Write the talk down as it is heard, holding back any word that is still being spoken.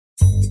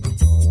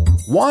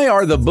Why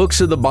are the books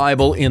of the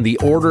Bible in the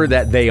order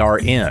that they are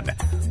in?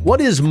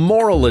 What is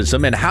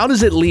moralism and how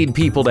does it lead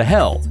people to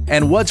hell?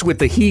 And what's with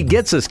the He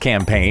Gets Us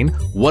campaign?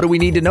 What do we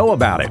need to know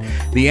about it?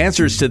 The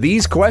answers to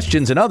these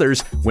questions and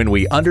others when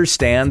we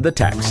understand the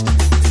text.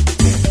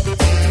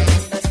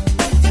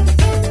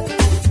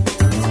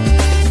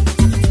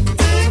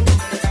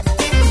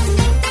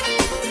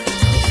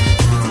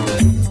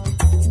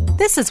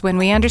 This is When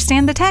We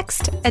Understand the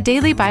Text, a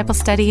daily Bible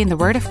study in the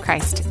Word of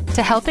Christ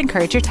to help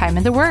encourage your time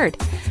in the Word.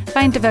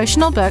 Find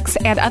devotional books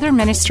and other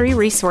ministry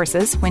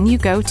resources when you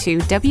go to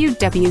www.utt.com.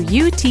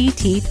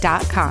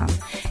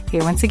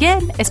 Here once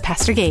again is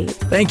Pastor Gabe.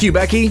 Thank you,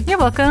 Becky. You're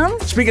welcome.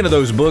 Speaking of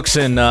those books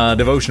and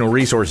devotional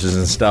resources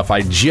and stuff,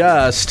 I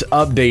just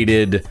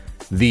updated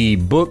the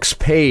books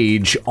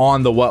page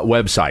on the What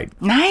website.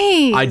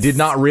 Nice. I did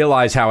not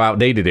realize how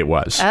outdated it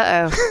was.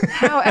 Uh-oh.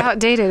 How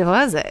outdated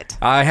was it?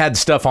 I had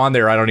stuff on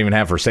there I don't even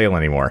have for sale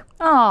anymore.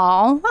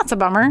 Oh, that's a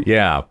bummer.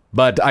 Yeah,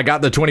 but I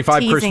got the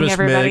 25 Teasing Christmas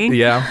everybody. myths.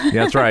 Yeah,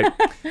 that's right.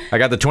 I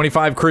got the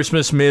 25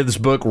 Christmas myths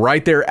book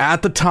right there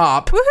at the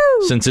top.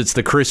 Woohoo! Since it's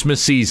the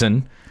Christmas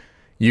season.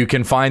 You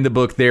can find the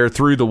book there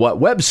through the What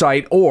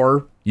website,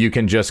 or you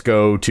can just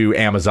go to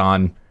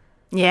Amazon.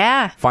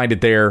 Yeah. Find it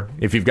there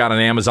if you've got an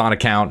Amazon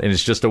account, and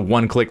it's just a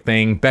one-click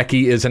thing.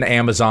 Becky is an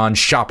Amazon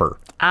shopper.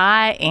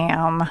 I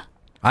am.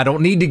 I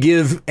don't need to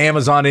give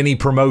Amazon any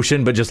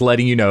promotion, but just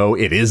letting you know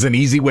it is an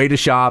easy way to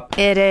shop.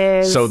 It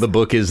is. So the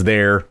book is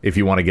there if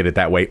you want to get it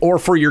that way. Or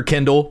for your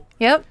Kindle.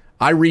 Yep.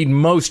 I read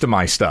most of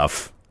my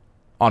stuff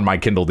on my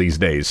Kindle these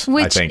days, I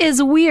Which think.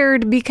 is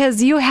weird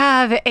because you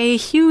have a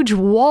huge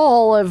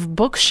wall of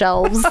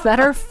bookshelves that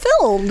are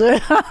filled.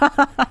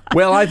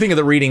 Well, I think of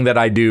the reading that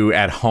I do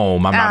at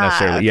home. I'm not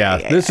necessarily...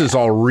 okay, This is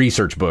all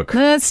research book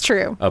That's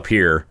true. up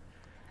here.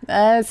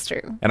 That's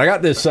true. And I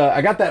got this,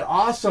 I got that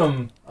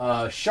awesome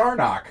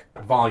Charnock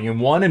Volume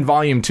 1 and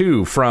Volume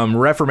 2 from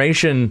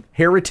Reformation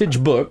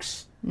Heritage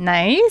Books.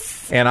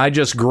 Nice. And I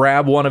just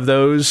grab one of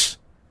those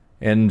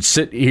and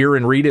sit here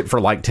and read it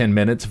for like 10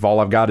 minutes. If all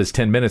I've got is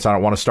 10 minutes, I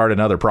don't want to start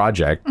another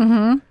project.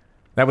 Mm-hmm.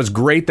 That was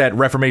great that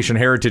Reformation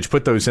Heritage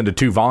put those into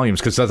 2 volumes,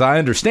 because as I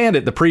understand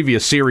it, the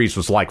previous series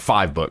was like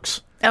 5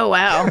 books. Oh,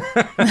 wow.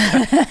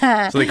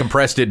 So they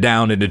compressed it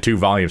down into 2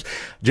 volumes.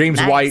 James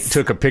Nice. White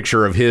took a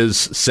picture of his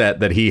set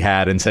that he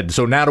had and said,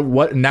 so now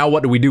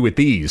what do we do with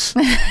these?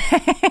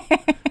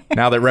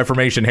 Now that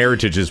Reformation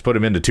Heritage has put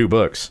them into 2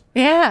 books.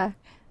 Yeah.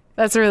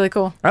 That's really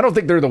cool. I don't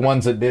think they're the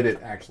ones that did it,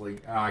 actually.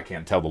 I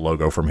can't tell the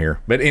logo from here.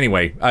 But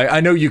anyway,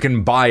 I know you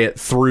can buy it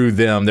through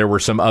them. There were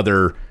some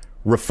other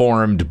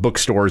Reformed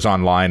bookstores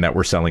online that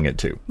were selling it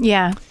too.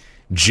 Yeah.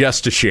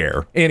 Just to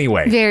share.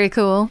 Anyway, Very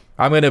cool.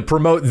 I'm going to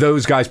promote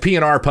those guys.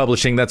 P&R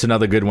Publishing, that's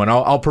another good one.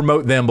 I'll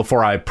promote them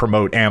before I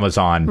promote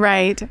Amazon.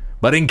 Right.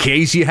 But in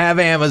case you have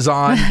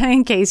Amazon,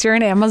 In case you're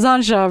an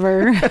Amazon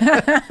shopper.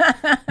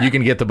 you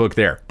can get the book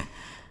there.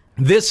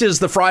 This is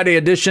the Friday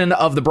edition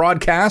of the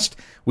broadcast.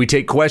 We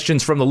take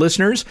questions from the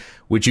listeners,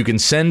 which you can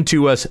send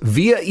to us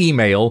via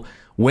email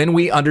when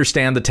we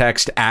understand the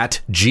text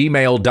at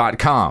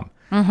gmail.com.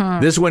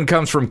 Mm-hmm. This one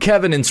comes from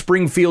Kevin in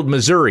Springfield,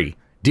 Missouri.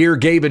 Dear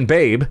Gabe and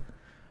Babe,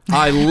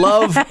 I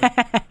love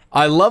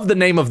the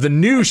name of the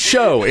new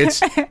show.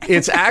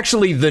 It's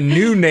actually the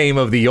new name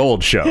of the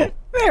old show.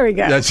 There we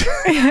go.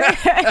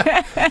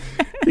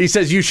 He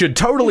says you should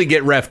totally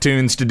get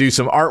RefTunes to do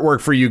some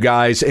artwork for you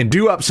guys and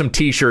do up some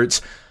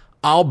t-shirts.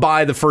 I'll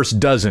buy the first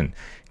dozen.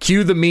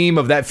 Cue the meme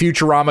of that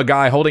Futurama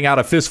guy holding out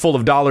a fistful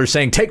of dollars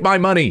saying, take my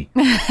money.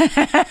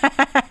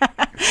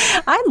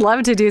 I'd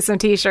love to do some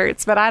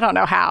t-shirts, but I don't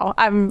know how.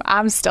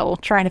 I'm still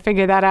trying to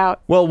figure that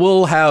out. Well,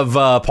 we'll have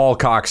Paul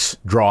Cox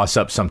draw us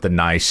up something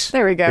nice.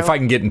 There we go. If I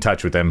can get in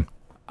touch with him.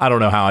 I don't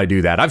know how I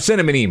do that. I've sent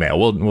him an email.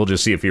 We'll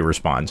just see if he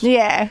responds.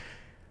 Yeah.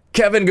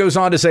 Kevin goes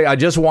on to say, I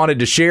just wanted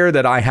to share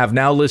that I have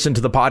now listened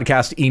to the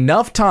podcast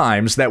enough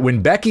times that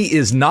when Becky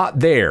is not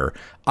there,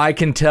 I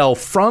can tell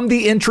from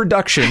the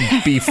introduction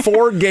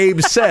before Gabe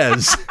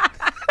says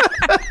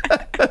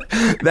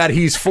that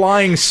he's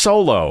flying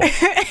solo.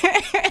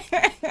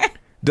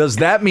 Does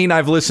that mean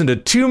I've listened to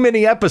too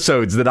many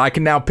episodes that I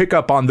can now pick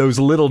up on those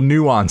little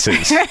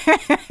nuances?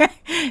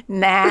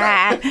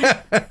 Nah.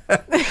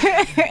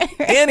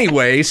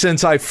 Anyway,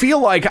 since I feel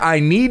like I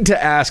need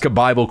to ask a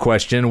Bible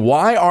question,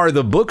 why are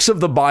the books of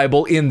the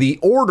Bible in the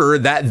order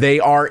that they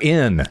are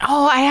in?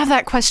 Oh, I have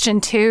that question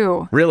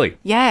too. Really?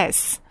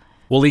 Yes.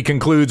 Well, he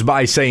concludes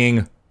by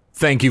saying,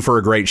 thank you for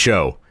a great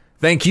show.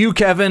 Thank you,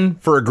 Kevin,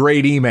 for a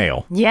great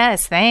email.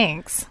 Yes,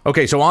 thanks.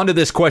 Okay, so on to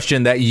this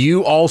question that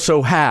you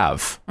also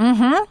have.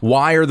 Mm-hmm.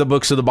 Why are the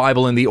books of the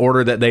Bible in the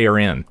order that they are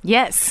in?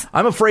 Yes.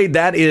 I'm afraid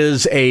that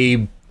is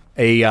a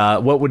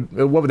what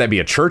would that be?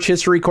 A church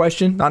history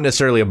question? Not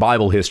necessarily a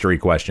Bible history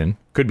question.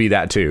 Could be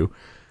that too.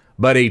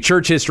 But a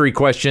church history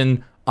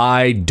question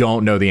I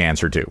don't know the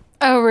answer to.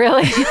 Oh,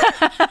 really?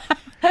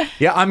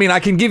 Yeah, I mean, I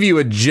can give you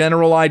a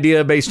general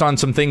idea based on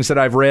some things that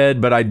I've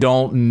read, but I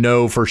don't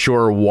know for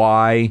sure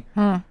why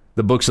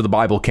the books of the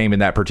Bible came in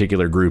that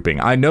particular grouping.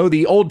 I know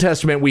the Old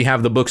Testament, we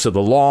have the books of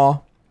the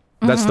law.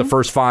 That's the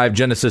first 5,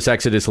 Genesis,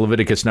 Exodus,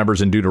 Leviticus,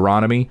 Numbers, and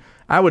Deuteronomy.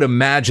 I would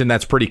imagine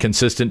that's pretty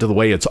consistent to the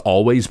way it's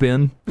always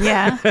been.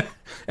 Yeah.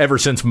 Ever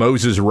since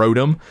Moses wrote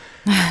them.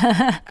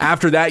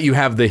 After that, you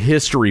have the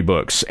history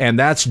books, and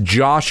that's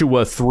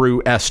Joshua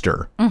through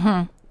Esther.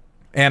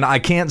 And I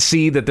can't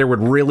see that there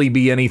would really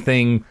be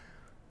anything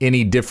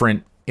any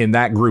different in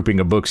that grouping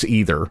of books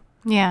either.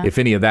 Yeah. If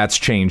any of that's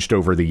changed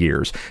over the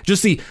years.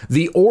 Just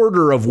the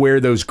order of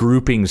where those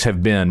groupings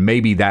have been,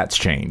 maybe that's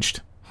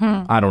changed.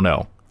 I don't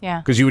know. Yeah.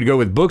 Because you would go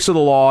with books of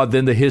the law,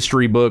 then the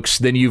history books,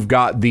 then you've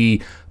got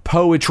the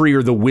poetry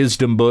or the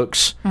wisdom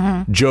books,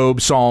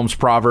 Job, Psalms,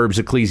 Proverbs,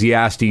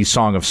 Ecclesiastes,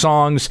 Song of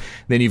Songs.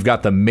 Then you've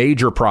got the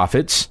major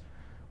prophets,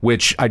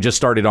 which I just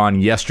started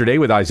on yesterday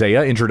with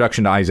Isaiah,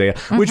 Introduction to Isaiah,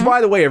 which, by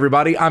the way,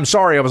 everybody, I'm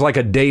sorry, I was like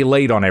a day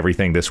late on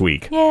everything this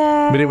week.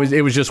 Yeah. But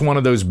it was just one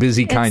of those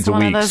busy kinds of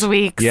weeks. One of those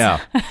weeks.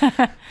 Yeah.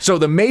 So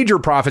the major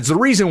prophets, the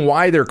reason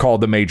why they're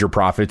called the major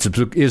prophets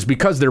is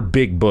because they're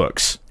big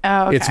books.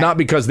 Oh, okay. It's not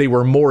because they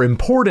were more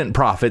important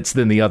prophets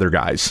than the other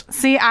guys.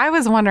 See, I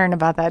was wondering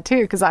about that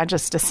too, because I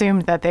just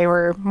assumed that they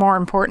were more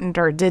important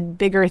or did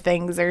bigger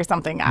things or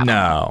something. I don't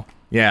know.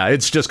 Yeah,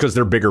 it's just because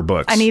they're bigger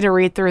books. I need to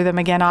read through them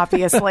again,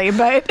 obviously,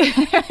 but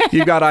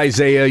You've got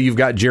Isaiah, you've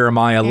got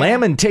Jeremiah.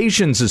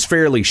 Lamentations is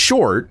fairly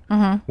short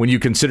when you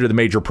consider the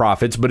major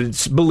prophets, but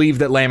it's believed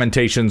that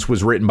Lamentations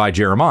was written by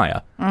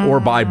Jeremiah or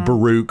by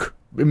Baruch,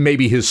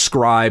 maybe his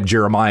scribe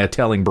Jeremiah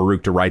telling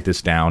Baruch to write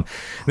this down.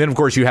 Then, of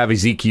course, you have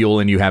Ezekiel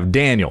and you have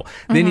Daniel.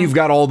 Then you've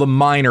got all the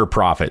minor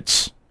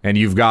prophets, and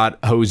you've got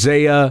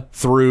Hosea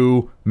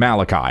through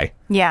Malachi.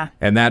 yeah.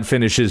 And that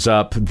finishes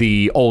up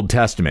the Old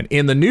Testament.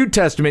 In the New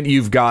Testament,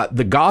 you've got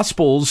the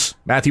Gospels,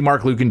 Matthew,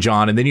 Mark, Luke, and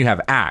John, and then you have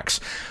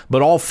Acts.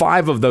 But all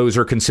 5 of those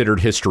are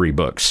considered history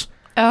books.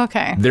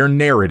 Okay. They're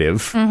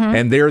narrative,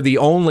 and they're the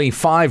only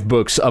 5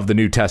 books of the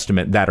New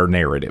Testament that are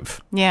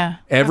narrative. Yeah.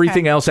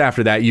 Everything else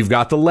after that, you've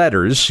got the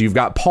letters. You've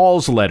got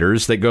Paul's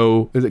letters that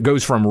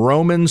goes from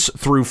Romans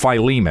through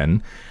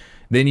Philemon.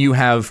 Then you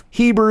have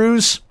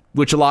Hebrews,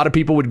 which a lot of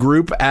people would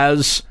group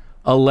as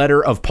a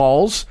letter of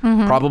Paul's,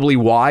 probably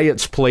why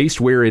it's placed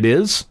where it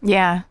is.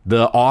 Yeah.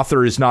 The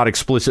author is not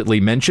explicitly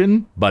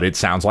mentioned, but it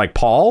sounds like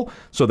Paul,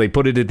 so they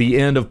put it at the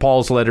end of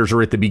Paul's letters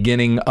or at the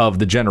beginning of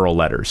the general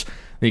letters.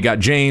 Then you got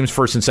James,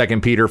 1st and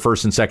 2nd Peter,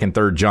 1st and 2nd,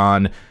 3rd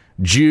John,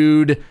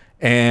 Jude,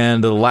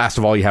 and the last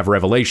of all you have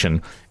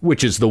Revelation,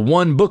 which is the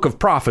one book of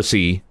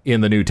prophecy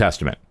in the New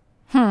Testament.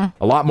 A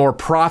lot more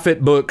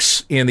prophet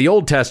books in the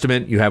Old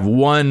Testament. You have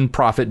one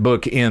prophet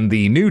book in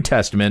the New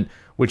Testament,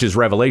 which is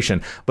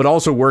Revelation, but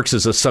also works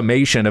as a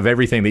summation of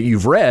everything that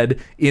you've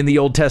read in the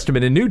Old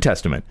Testament and New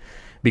Testament.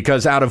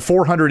 Because out of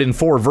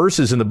 404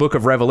 verses in the book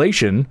of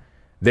Revelation,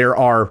 there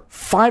are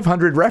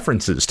 500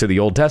 references to the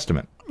Old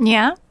Testament.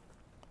 Yeah.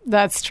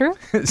 That's true.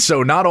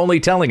 So not only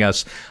telling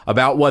us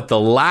about what the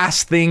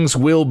last things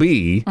will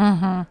be,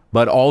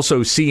 but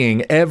also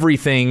seeing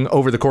everything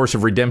over the course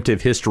of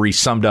redemptive history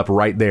summed up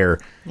right there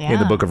in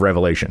the book of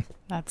Revelation.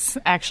 That's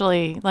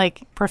actually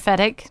like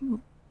prophetic.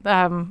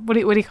 What do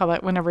you call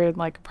that whenever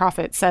like a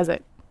prophet says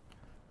it?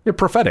 You're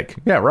prophetic.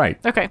 Yeah,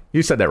 right. Okay.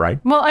 You said that right.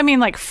 Well, I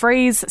mean like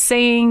phrase,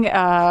 saying, He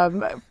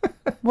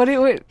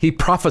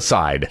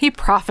prophesied. He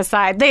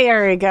prophesied.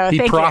 There you go. He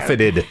Thank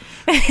profited. You.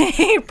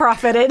 He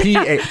profited.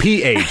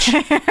 P-H.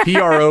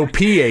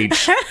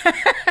 P-R-O-P-H.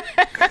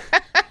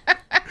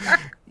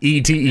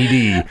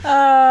 E-T-E-D.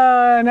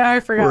 Oh, no,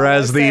 I forgot.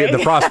 Whereas the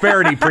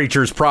prosperity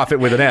preachers profit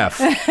with an F.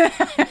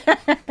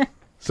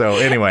 So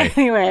anyway.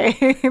 Anyway,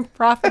 he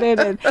profited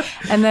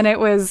and then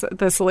it was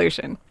the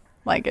solution.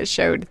 Like it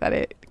showed that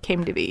it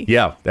came to be.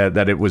 Yeah,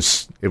 that it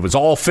was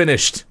all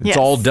finished. It's Yes.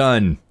 all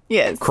done.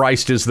 Yes.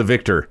 Christ is the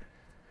victor.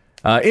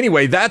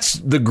 Anyway, that's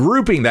the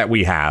grouping that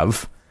we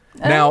have.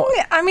 Now,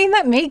 I mean,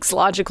 that makes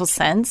logical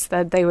sense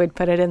that they would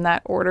put it in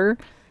that order.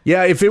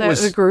 yeah, if it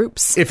was The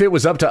groups. if it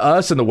was up to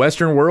us in the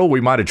Western world,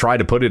 we might have tried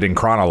to put it in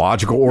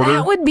chronological order.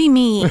 That would be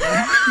me.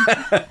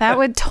 That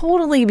would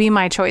totally be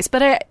my choice.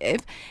 But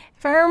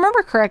if I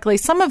remember correctly,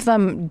 some of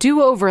them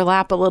do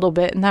overlap a little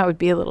bit, and that would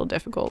be a little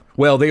difficult.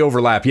 Well, they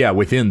overlap, yeah,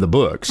 within the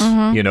books.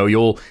 You know,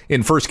 you'll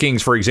in 1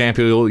 Kings, for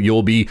example,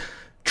 you'll be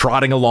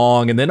trotting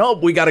along, and then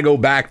we got to go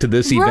back to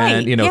this event.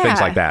 Right, You know, things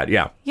yeah. like that.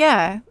 Yeah.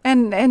 Yeah,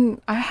 and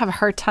I have a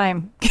hard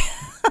time.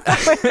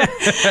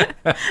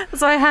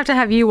 So I have to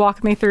have you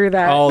walk me through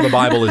that. Oh, the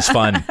Bible is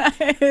fun.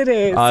 It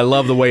is. I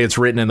love the way it's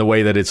written and the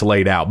way that it's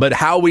laid out. But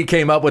how we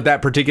came up with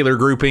that particular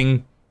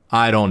grouping,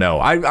 I don't know.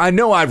 I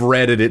know I've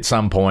read it at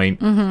some point.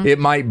 It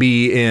might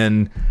be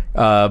in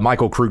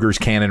Michael Kruger's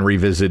Canon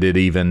Revisited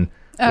even,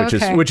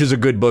 which is a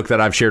good book that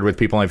I've shared with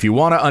people. And if you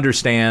want to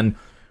understand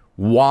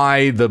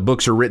why the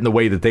books are written the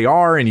way that they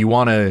are, and you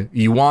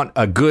want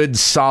a good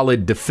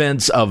solid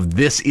defense of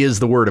this is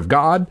the Word of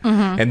God,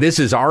 and this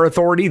is our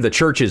authority. The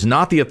church is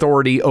not the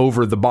authority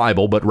over the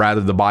Bible, but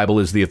rather the Bible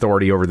is the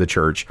authority over the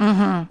church.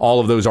 All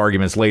of those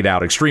arguments laid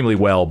out extremely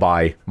well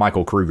by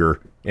Michael Kruger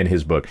in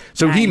his book.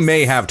 So he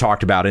may have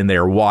talked about in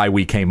there why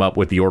we came up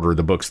with the order of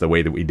the books the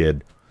way that we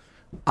did.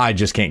 I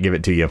just can't give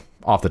it to you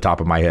off the top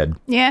of my head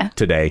Yeah.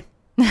 today.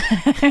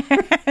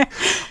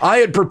 I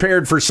had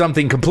prepared for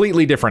something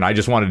completely different. I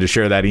just wanted to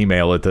share that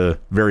email at the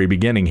very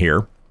beginning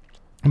here.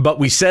 But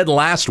we said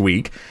last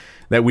week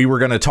that we were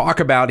going to talk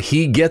about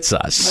He Gets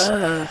Us.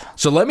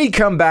 So let me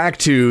come back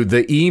to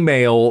the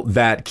email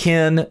that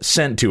Ken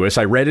sent to us.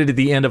 I read it at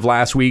the end of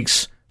last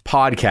week's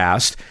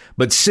podcast,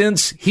 but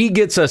since He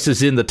Gets Us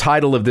is in the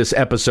title of this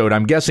episode,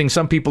 I'm guessing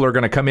some people are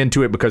going to come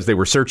into it because they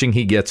were searching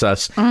He Gets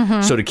Us.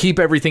 So to keep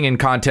everything in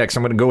context,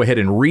 I'm going to go ahead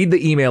and read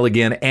the email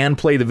again and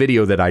play the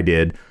video that I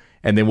did,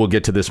 and then we'll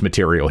get to this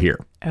material here.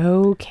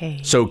 Okay.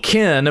 So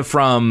Ken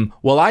from,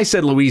 well, I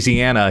said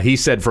Louisiana. He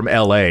said from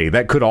L.A.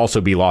 That could also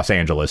be Los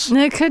Angeles.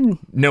 It could.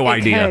 No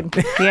idea.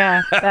 Could.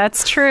 Yeah,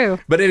 that's true.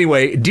 But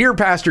anyway, dear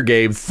Pastor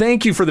Gabe,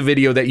 thank you for the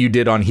video that you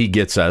did on He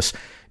Gets Us.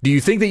 Do you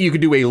think that you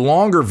could do a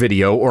longer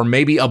video or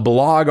maybe a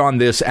blog on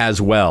this as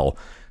well?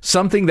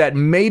 Something that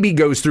maybe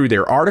goes through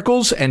their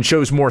articles and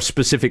shows more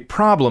specific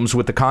problems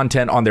with the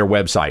content on their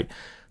website.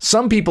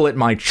 Some people at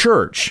my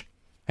church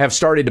have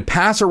started to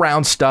pass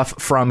around stuff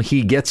from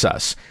He Gets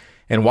Us.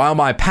 And while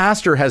my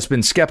pastor has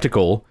been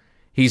skeptical,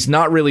 he's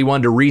not really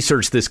one to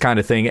research this kind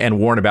of thing and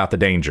warn about the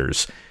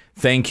dangers.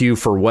 Thank you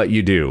for what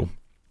you do.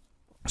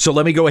 So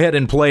let me go ahead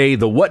and play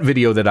the what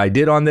video that I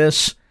did on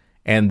this,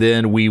 and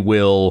then we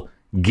will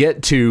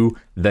get to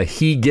the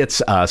He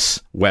Gets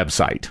Us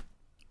website.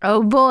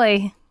 Oh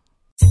boy.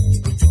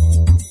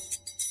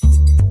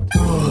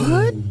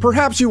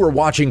 Perhaps you were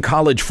watching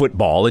college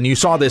football and you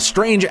saw this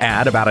strange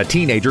ad about a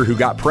teenager who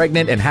got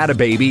pregnant and had a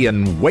baby,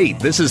 and wait,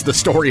 this is the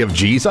story of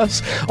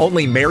Jesus?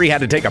 Only Mary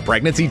had to take a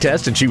pregnancy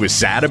test and she was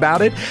sad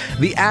about it?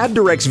 The ad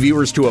directs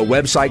viewers to a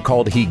website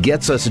called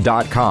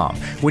HeGetsUs.com.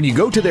 When you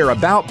go to their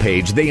About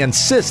page, they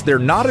insist they're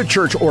not a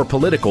church or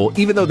political,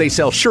 even though they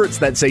sell shirts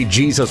that say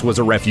Jesus was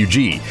a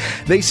refugee.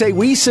 They say,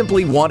 we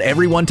simply want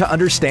everyone to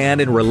understand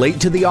and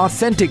relate to the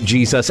authentic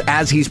Jesus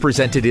as he's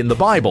presented in the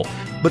Bible.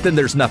 But then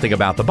there's nothing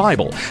about the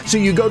Bible. So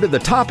you go to the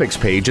topics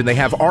page and they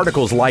have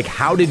articles like,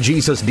 how did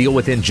Jesus deal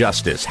with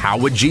injustice? How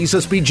would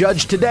Jesus be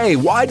judged today?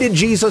 Why did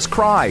Jesus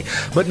cry?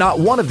 But not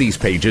one of these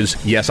pages,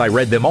 yes, I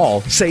read them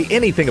all, say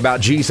anything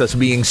about Jesus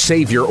being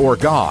Savior or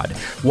God.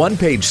 One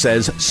page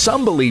says,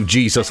 some believe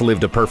Jesus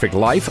lived a perfect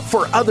life.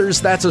 For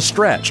others, that's a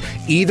stretch.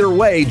 Either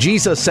way,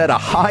 Jesus set a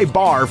high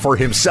bar for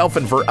himself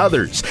and for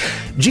others.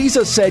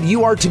 Jesus said,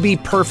 you are to be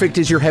perfect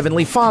as your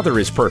heavenly Father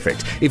is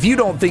perfect. If you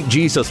don't think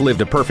Jesus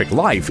lived a perfect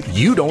life,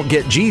 you don't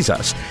get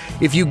Jesus.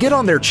 If you get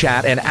on their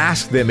chat and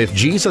ask them if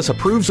Jesus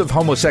approves of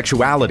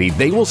homosexuality,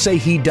 they will say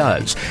he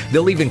does.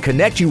 They'll even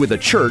connect you with a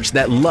church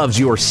that loves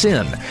your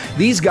sin.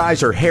 These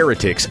guys are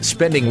heretics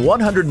spending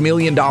 $100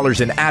 million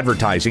in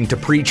advertising to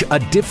preach a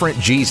different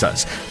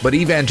Jesus. But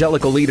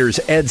evangelical leaders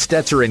Ed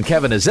Stetzer and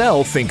Kevin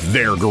Ezell think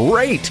they're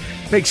great.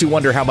 Makes you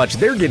wonder how much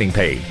they're getting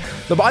paid.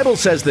 The Bible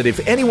says that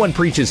if anyone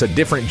preaches a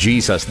different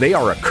Jesus, they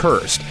are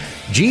accursed.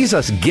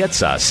 Jesus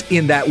gets us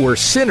in that we're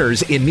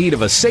sinners in need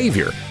of a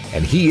Savior,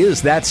 and he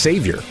is that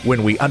Savior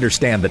when we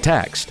understand the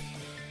text.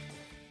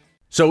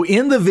 So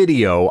in the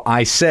video,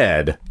 I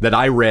said that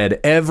I read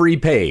every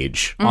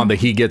page on the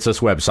He Gets Us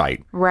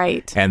website.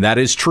 Right. And that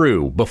is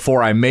true.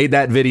 Before I made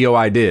that video,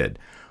 I did.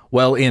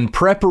 Well, in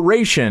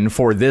preparation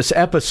for this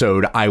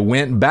episode, I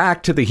went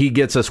back to the He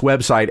Gets Us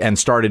website and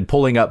started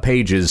pulling up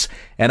pages,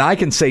 and I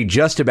can say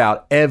just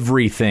about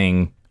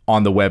everything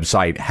on the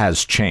website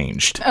has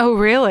changed. Oh,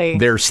 really?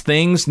 There's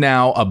things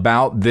now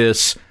about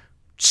this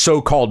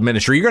so-called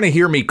ministry. You're going to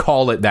hear me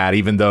call it that,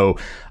 even though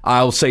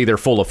I'll say they're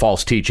full of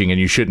false teaching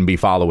and you shouldn't be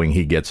following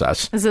He Gets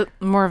Us. Is it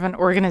more of an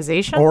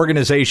organization?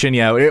 Organization,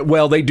 yeah.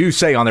 Well, they do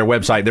say on their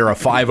website they're a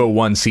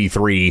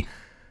 501c3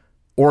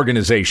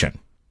 organization.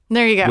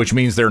 There you go. Which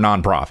means they're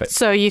nonprofit.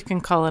 So you can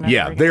call it an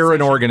organization. They're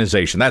an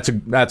organization.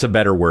 That's a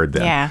better word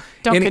then. Yeah,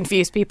 don't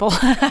confuse people.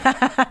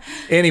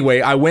 Anyway,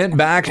 I went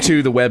back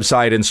to the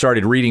website and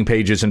started reading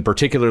pages, and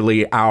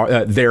particularly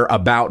their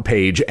About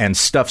page, and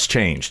stuff's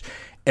changed.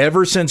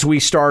 Ever since we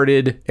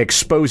started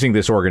exposing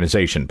this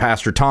organization,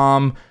 Pastor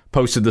Tom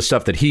posted the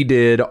stuff that he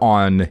did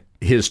on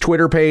his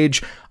Twitter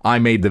page. I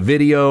made the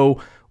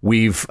video.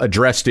 We've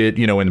addressed it,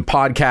 in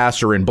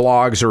podcasts or in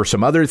blogs or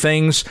some other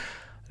things.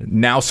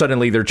 Now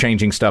suddenly they're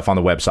changing stuff on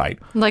the website.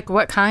 Like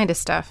what kind of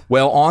stuff?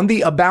 Well, on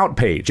the About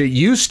page, it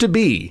used to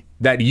be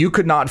that you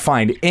could not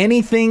find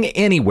anything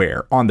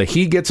anywhere on the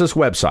He Gets Us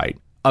website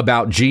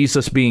about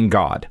Jesus being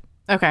God.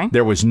 Okay.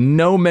 There was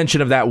no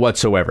mention of that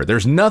whatsoever.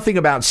 There's nothing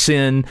about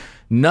sin,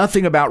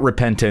 nothing about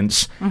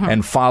repentance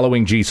and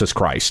following Jesus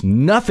Christ.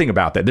 Nothing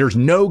about that. There's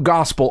no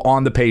gospel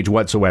on the page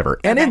whatsoever.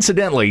 And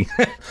incidentally,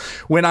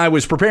 when I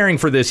was preparing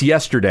for this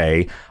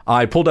yesterday,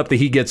 I pulled up the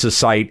He Gets Us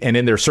site, and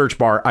in their search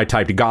bar, I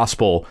typed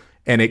gospel,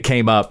 and it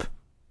came up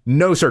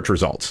no search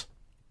results.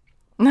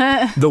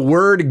 The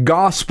word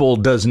gospel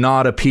does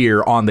not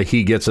appear on the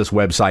He Gets Us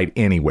website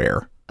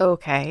anywhere.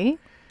 Okay.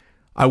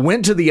 I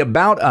went to the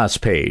About Us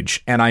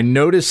page and I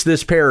noticed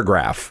this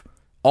paragraph.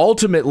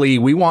 Ultimately,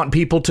 we want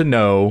people to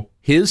know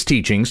his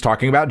teachings,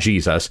 talking about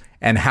Jesus,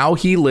 and how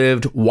he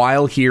lived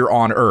while here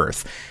on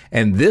earth.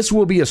 And this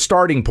will be a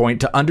starting point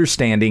to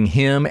understanding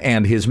him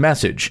and his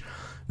message.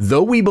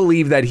 though we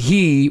believe that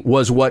he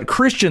was what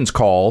Christians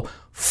call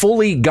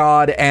fully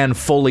God and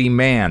fully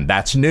man.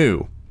 That's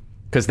new,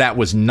 because that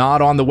was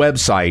not on the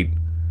website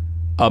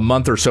a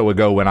month or so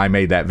ago when I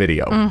made that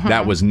video.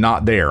 That was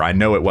not there. I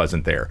know it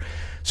wasn't there.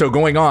 So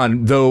going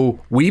on, though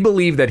we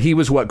believe that he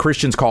was what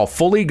Christians call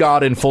fully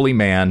God and fully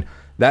man,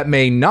 that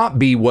may not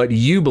be what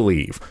you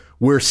believe.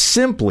 We're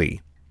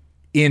simply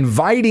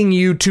inviting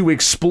you to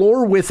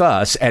explore with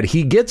us at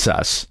He Gets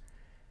Us.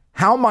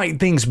 How might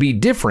things be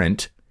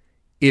different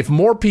if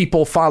more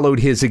people followed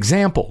his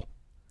example?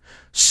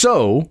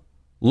 So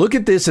look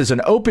at this as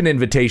an open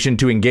invitation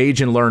to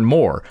engage and learn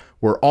more.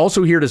 We're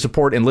also here to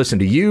support and listen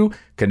to you.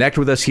 Connect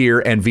with us here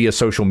and via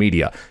social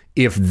media.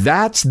 If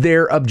that's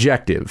their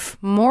objective,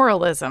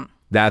 Moralism.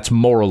 that's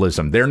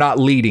moralism. They're not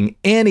leading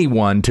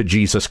anyone to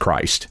Jesus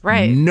Christ.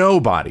 Right.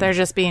 Nobody. They're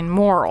just being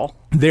moral.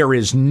 There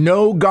is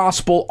no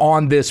gospel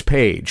on this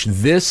page.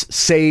 This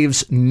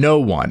saves no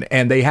one.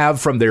 And they have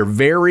from their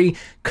very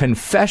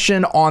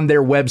confession on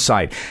their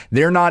website.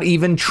 They're not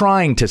even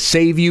trying to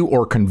save you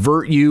or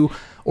convert you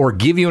or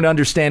give you an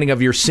understanding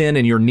of your sin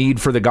and your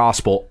need for the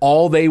gospel.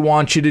 All they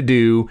want you to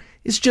do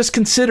is just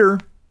consider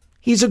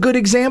he's a good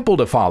example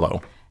to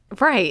follow.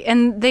 Right.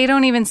 And they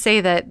don't even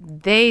say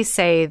that they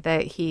say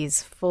that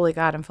he's fully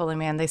God and fully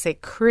man. They say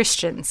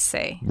Christians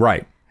say.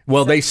 Right.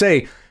 Well, they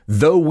say,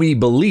 though we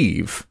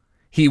believe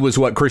he was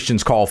what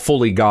Christians call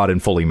fully God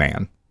and fully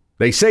man.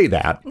 They say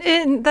that.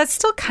 And that's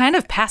still kind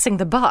of passing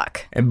the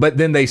buck. But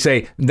then they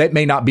say that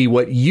may not be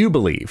what you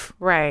believe.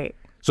 Right.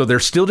 So they're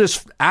still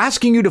just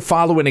asking you to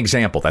follow an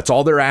example. That's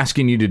all they're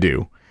asking you to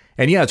do.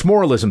 And yeah, it's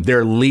moralism.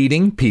 They're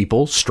leading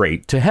people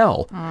straight to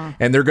hell.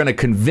 And they're going to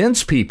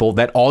convince people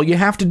that all you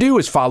have to do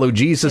is follow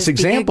Jesus'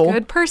 example. Be a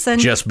good person.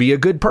 Just be a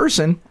good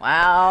person.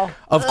 Wow.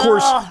 Of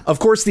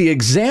course, the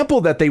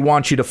example that they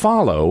want you to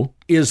follow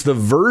is the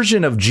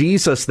version of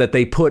Jesus that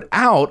they put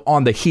out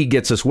on the He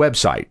Gets Us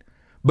website,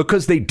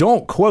 because they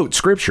don't quote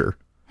scripture.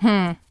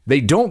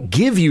 They don't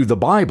give you the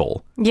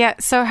Bible. Yeah.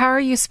 So how are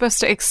you supposed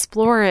to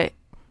explore it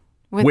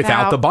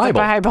Without the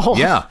Bible?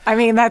 Yeah. I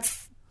mean,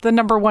 that's the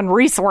number one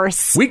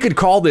resource. We could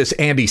call this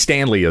Andy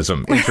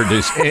Stanleyism,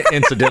 introduced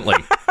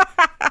incidentally.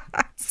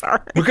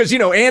 Sorry. Because,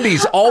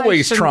 Andy's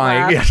always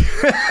trying.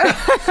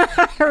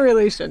 I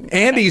really shouldn't.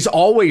 Andy's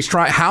always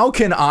trying. How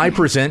can I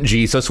present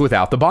Jesus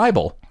without the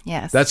Bible?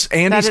 Yes.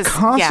 Andy's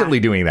constantly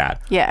doing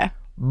that. Yeah.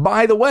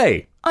 By the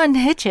way,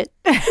 unhitch it.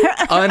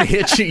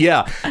 Unhitch it.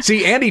 Yeah.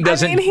 See, Andy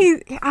doesn't.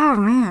 Oh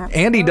man.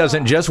 Andy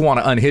doesn't just want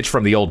to unhitch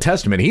from the Old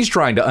Testament. He's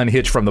trying to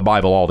unhitch from the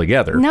Bible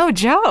altogether. No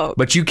joke.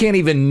 But you can't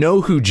even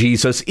know who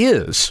Jesus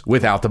is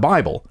without the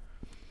Bible.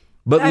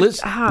 But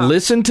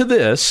listen to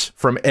this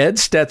from Ed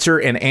Stetzer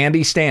and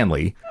Andy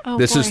Stanley.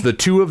 This is the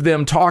two of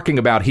them talking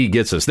about He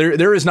Gets Us.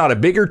 There is not a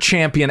bigger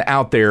champion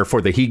out there for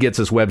the He Gets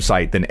Us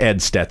website than Ed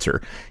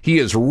Stetzer. He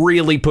is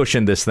really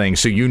pushing this thing.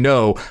 So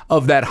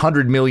of that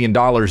 $100 million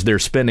they're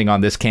spending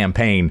on this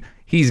campaign,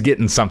 he's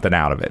getting something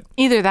out of it.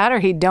 Either that or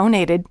he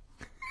donated.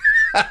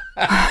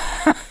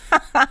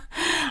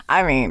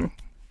 I mean,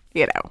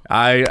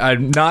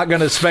 I'm not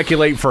going to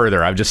speculate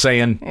further. I'm just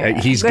saying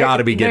he's got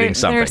to be getting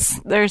something.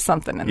 There's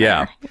something in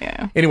there.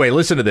 Yeah. Anyway,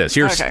 listen to this.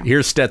 Here's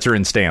Stetzer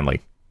and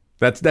Stanley.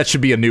 That should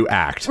be a new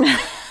act.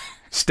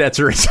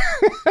 Stetzer is...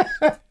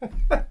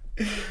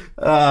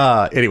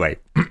 anyway.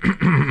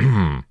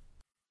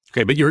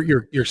 Okay, but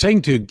you're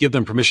saying to give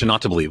them permission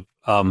not to believe.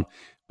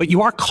 But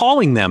you are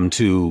calling them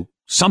to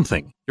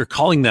something. You're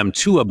calling them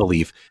to a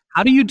belief.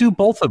 How do you do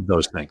both of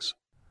those things?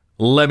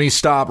 Let me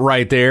stop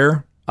right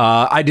there.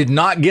 I did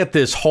not get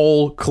this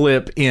whole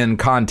clip in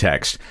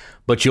context,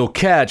 but you'll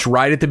catch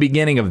right at the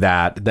beginning of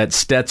that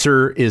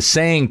Stetzer is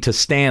saying to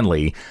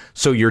Stanley,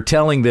 so you're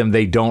telling them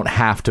they don't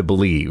have to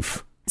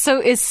believe.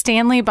 So is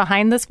Stanley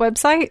behind this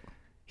website?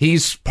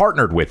 He's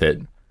partnered with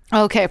it.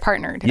 Okay,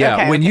 partnered. Yeah,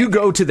 okay, when you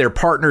go to their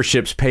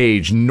partnerships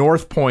page,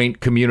 North Point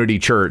Community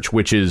Church,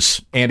 which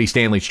is Andy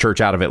Stanley's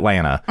church out of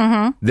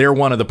Atlanta, they're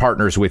one of the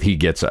partners with He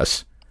Gets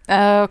Us.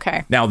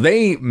 Okay. Now,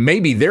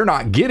 maybe they're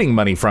not getting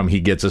money from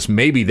He Gets Us.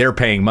 Maybe they're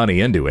paying money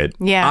into it.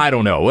 Yeah. I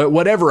don't know.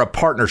 Whatever a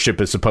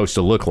partnership is supposed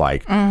to look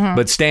like.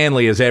 But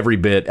Stanley is every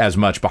bit as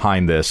much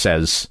behind this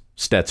as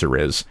Stetzer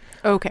is.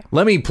 Okay.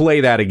 Let me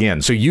play that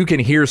again so you can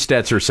hear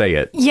Stetzer say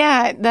it.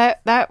 Yeah,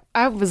 that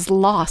I was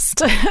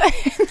lost in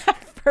that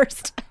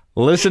first.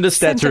 Listen to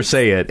Stetzer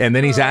say it, and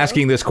then he's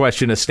asking this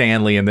question to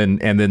Stanley, and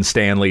then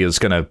Stanley is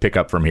going to pick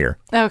up from here.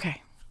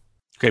 Okay.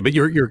 Okay, but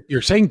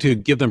you're saying to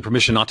give them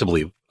permission not to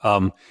believe.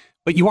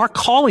 But you are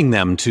calling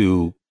them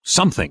to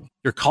something.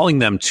 You're calling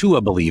them to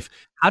a belief.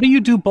 How do you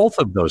do both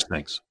of those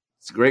things?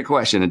 It's a great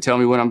question. And tell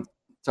me when I'm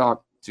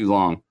talking too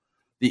long.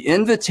 The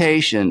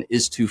invitation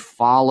is to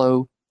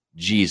follow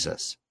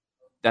Jesus.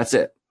 That's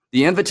it.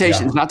 The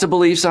invitation is not to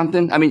believe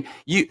something. I mean,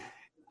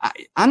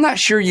 I'm not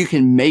sure you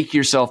can make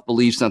yourself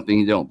believe something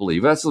you don't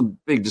believe. That's a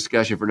big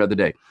discussion for another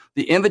day.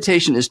 The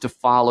invitation is to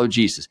follow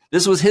Jesus.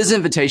 This was his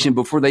invitation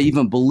before they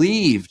even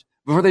believed,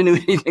 before they knew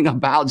anything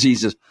about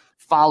Jesus.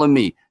 Follow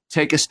me.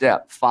 Take a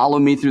step. Follow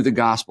me through the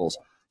Gospels.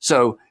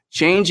 So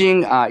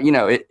changing,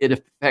 it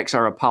affects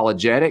our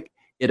apologetic.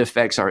 It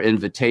affects our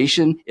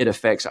invitation. It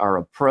affects our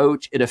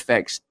approach. It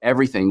affects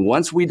everything.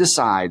 Once we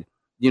decide,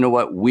 you know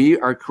what, we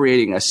are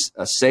creating a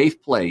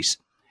safe place.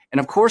 And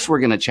of course, we're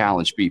going to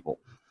challenge people.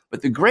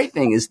 But the great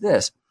thing is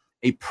this,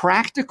 a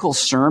practical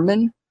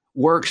sermon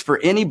works for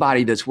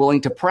anybody that's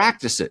willing to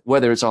practice it,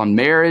 whether it's on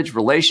marriage,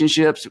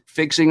 relationships,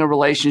 fixing a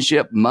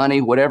relationship,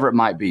 money, whatever it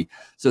might be.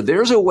 So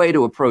there's a way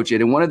to approach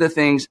it. And one of the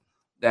things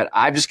that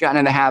I've just gotten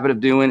in the habit of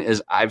doing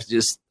is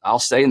I'll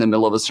say in the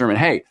middle of a sermon,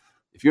 hey,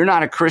 if you're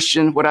not a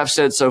Christian, what I've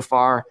said so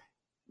far,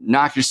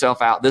 knock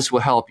yourself out. This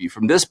will help you.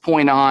 From this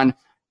point on,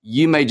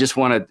 you may just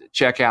want to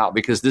check out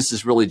because this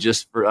is really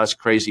just for us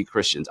crazy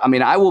Christians. I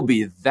mean, I will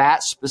be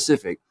that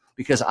specific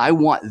because I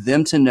want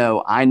them to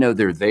know I know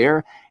they're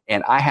there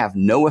and I have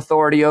no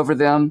authority over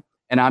them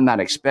and I'm not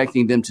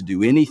expecting them to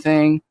do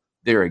anything.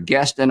 They're a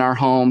guest in our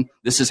home.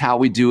 This is how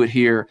we do it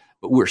here,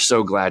 but we're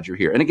so glad you're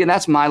here. And again,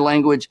 that's my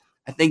language.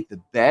 I think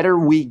the better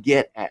we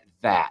get at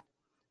that,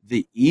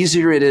 the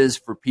easier it is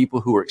for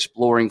people who are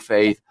exploring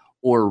faith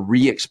or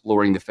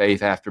re-exploring the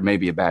faith after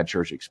maybe a bad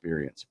church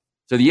experience.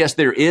 So yes,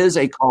 there is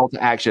a call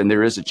to action.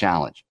 There is a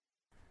challenge.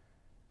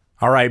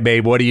 All right,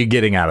 babe, what are you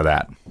getting out of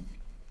that?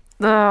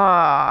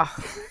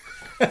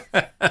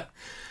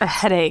 A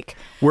headache.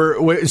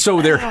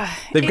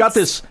 They've got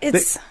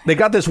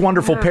this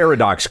wonderful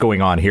paradox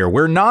going on here.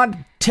 We're not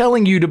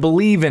telling you to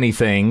believe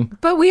anything,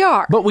 but we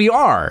are.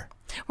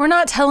 We're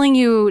not telling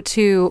you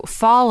to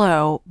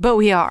follow, but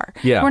we are.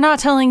 Yeah. We're not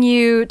telling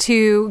you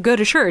to go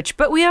to church,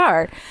 but we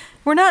are.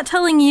 We're not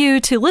telling you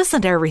to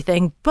listen to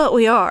everything, but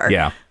we are.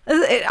 Yeah.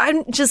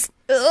 I'm just...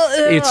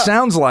 It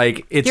sounds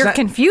like... You're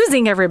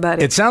confusing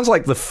everybody. It sounds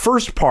like the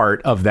first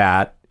part of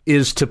that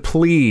is to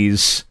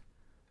please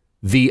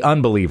the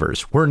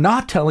unbelievers. We're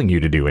not telling you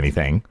to do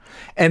anything.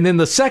 And then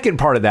the second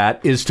part of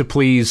that is to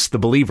please the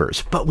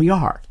believers, but we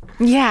are.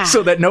 Yeah.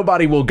 So that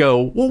nobody will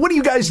go, well, what are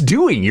you guys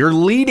doing? You're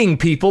leading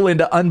people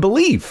into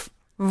unbelief.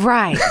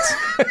 Right.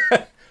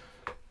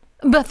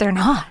 But they're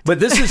not. But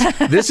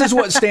this is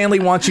what Stanley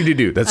wants you to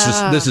do.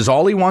 This is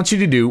all he wants you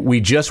to do. We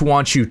just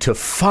want you to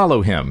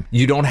follow him.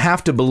 You don't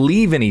have to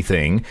believe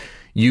anything.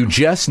 You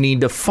just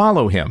need to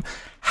follow him.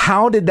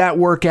 How did that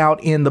work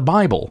out in the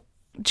Bible?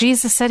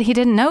 Jesus said he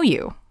didn't know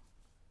you.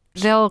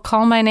 They'll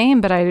call my name,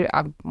 but I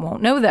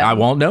won't know them. I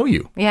won't know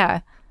you.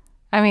 Yeah.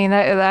 I mean,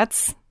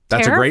 that's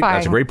terrifying.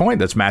 That's a great point.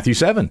 That's Matthew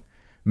 7.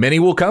 Many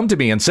will come to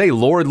me and say,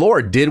 Lord,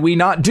 Lord, did we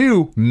not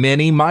do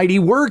many mighty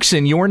works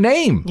in your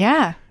name?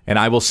 Yeah. And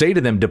I will say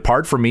to them,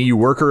 depart from me, you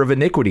worker of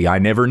iniquity. I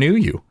never knew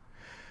you.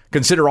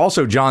 Consider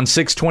also John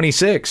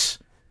 6:26.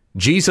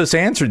 Jesus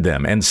answered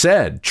them and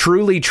said,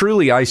 truly,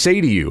 truly, I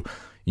say to you,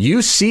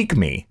 you seek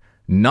me,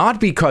 not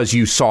because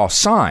you saw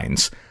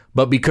signs,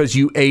 but because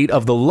you ate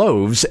of the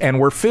loaves and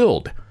were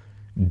filled.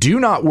 Do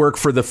not work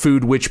for the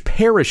food which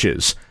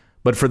perishes,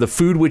 but for the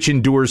food which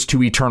endures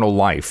to eternal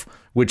life,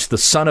 which the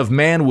Son of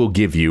Man will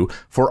give you,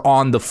 for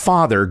on the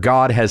Father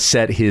God has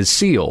set his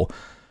seal.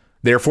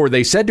 Therefore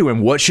they said to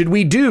him, what should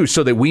we do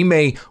so that we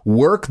may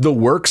work the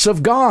works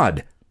of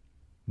God?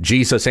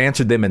 Jesus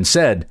answered them and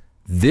said,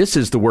 this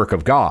is the work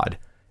of God,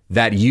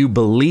 that you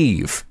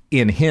believe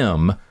in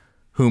him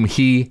whom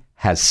he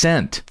has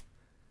sent.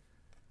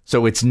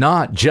 So it's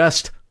not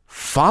just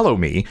follow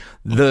me.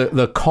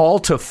 The call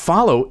to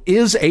follow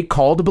is a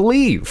call to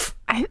believe.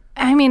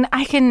 I mean,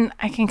 I can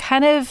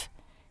kind of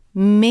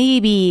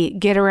maybe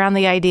get around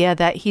the idea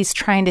that he's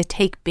trying to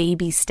take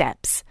baby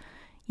steps.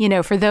 You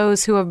know, for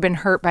those who have been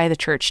hurt by the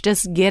church,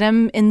 just get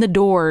them in the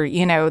door,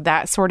 you know,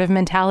 that sort of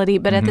mentality.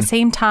 But at the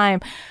same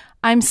time,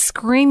 I'm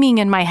screaming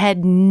in my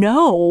head,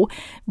 no,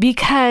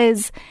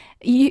 because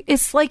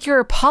it's like you're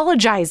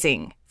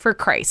apologizing for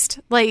Christ.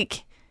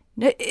 Like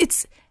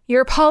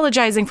you're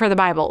apologizing for the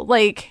Bible.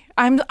 Like,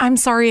 I'm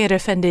sorry it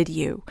offended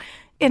you.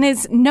 And it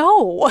is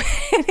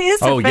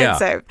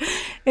offensive.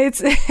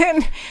 Yeah.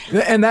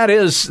 And that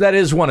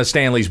is one of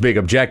Stanley's big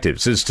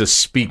objectives, is to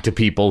speak to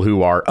people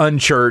who are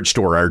unchurched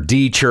or are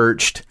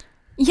de-churched.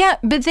 Yeah,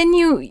 but then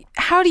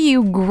how do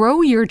you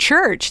grow your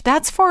church?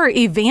 That's for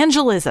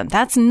evangelism.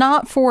 That's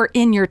not for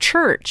in your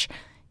church.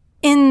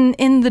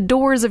 In the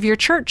doors of your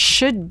church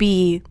should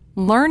be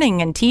learning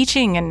and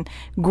teaching and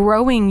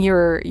growing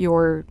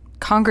your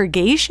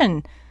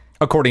congregation.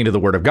 According to the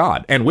Word of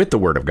God and with the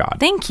Word of God.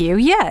 Thank you.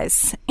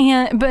 Yes.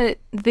 But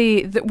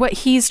the what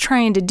he's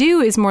trying to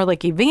do is more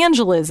like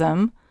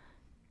evangelism,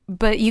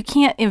 but you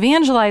can't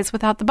evangelize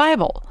without the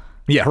Bible.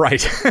 Yeah,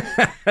 right.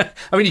 I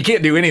mean, you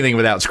can't do anything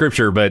without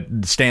Scripture, but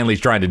Stanley's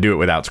trying to do it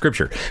without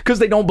Scripture because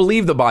they don't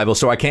believe the Bible,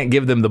 so I can't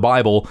give them the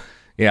Bible.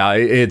 Yeah,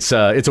 it's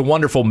a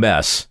wonderful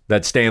mess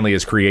that Stanley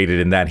has created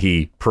and that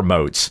he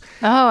promotes.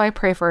 Oh, I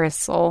pray for his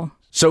soul.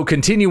 So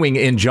continuing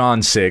in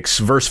John 6,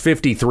 verse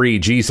 53,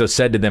 Jesus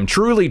said to them,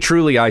 truly,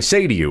 truly, I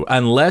say to you,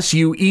 unless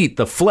you eat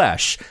the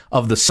flesh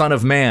of the Son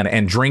of Man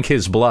and drink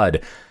his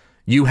blood,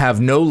 you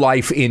have no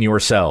life in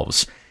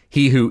yourselves.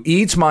 He who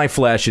eats my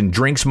flesh and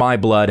drinks my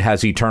blood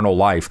has eternal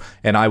life,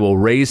 and I will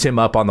raise him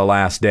up on the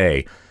last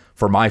day.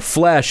 For my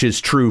flesh is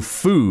true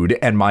food,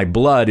 and my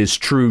blood is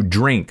true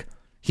drink.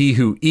 He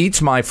who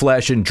eats my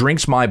flesh and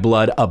drinks my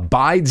blood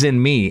abides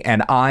in me,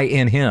 and I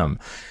in him.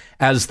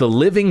 As the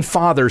living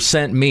Father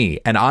sent me,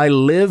 and I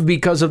live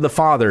because of the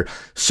Father,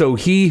 so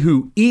he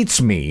who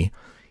eats me,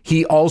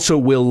 he also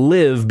will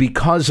live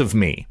because of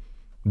me.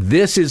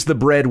 This is the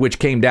bread which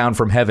came down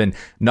from heaven,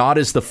 not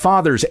as the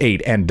fathers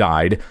ate and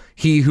died.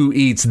 He who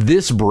eats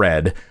this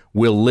bread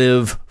will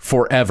live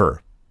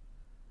forever.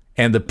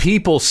 And the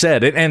people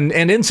said, and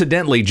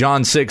incidentally,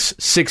 John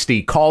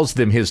 6:60 calls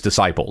them his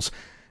disciples.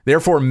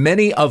 Therefore,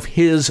 many of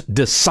his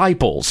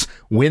disciples,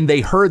 when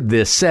they heard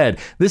this, said,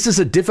 this is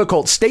a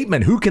difficult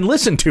statement. Who can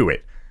listen to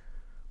it?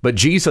 But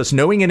Jesus,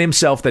 knowing in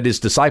himself that his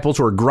disciples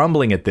were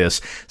grumbling at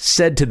this,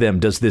 said to them,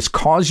 does this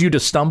cause you to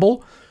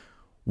stumble?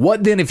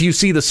 What then if you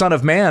see the Son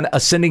of Man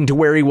ascending to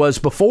where he was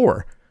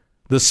before?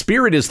 The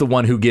Spirit is the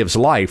one who gives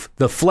life.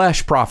 The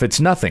flesh profits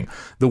nothing.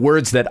 The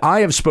words that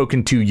I have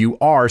spoken to you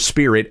are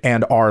spirit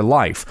and are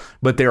life.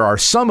 But there are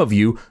some of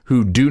you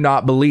who do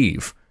not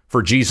believe.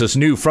 For Jesus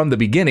knew from the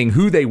beginning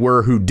who they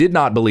were who did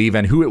not believe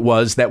and who it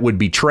was that would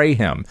betray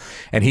him.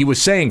 And he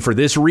was saying, for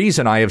this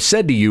reason I have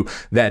said to you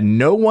that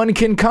no one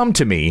can come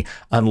to me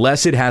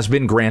unless it has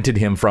been granted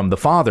him from the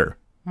Father.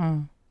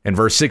 And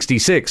verse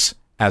 66,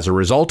 as a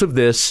result of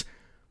this,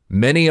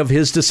 many of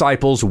his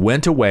disciples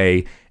went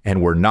away and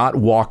were not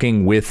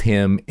walking with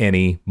him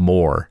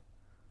anymore.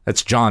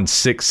 That's John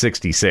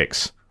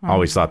 6:66. I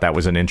always thought that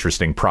was an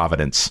interesting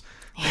providence.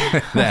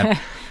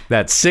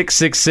 That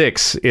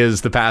 666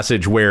 is the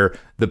passage where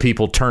the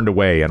people turned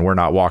away and were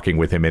not walking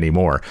with him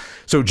anymore.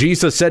 So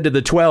Jesus said to the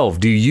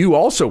 12, do you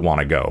also want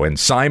to go? And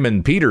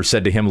Simon Peter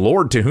said to him,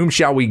 Lord, to whom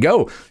shall we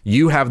go?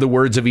 You have the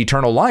words of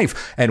eternal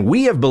life, and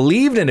we have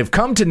believed and have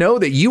come to know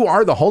that you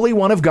are the Holy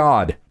One of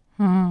God.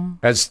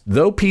 As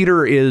though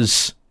Peter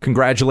is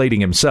congratulating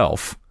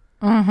himself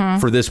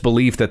for this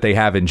belief that they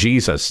have in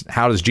Jesus.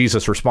 How does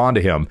Jesus respond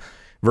to him?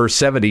 Verse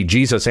 70,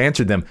 Jesus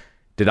answered them,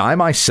 did I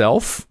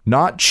myself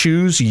not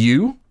choose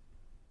you,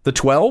 the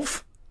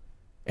 12?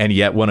 And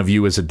yet one of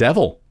you is a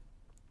devil.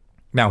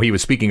 Now he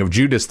was speaking of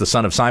Judas, the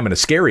son of Simon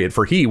Iscariot,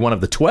 for he, one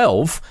of the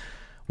 12,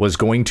 was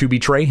going to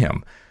betray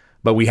him.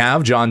 But we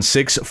have John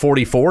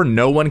 6:44,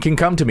 no one can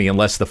come to me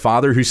unless the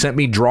Father who sent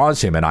me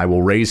draws him, and I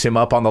will raise him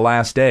up on the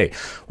last day.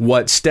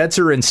 What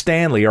Stetzer and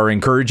Stanley are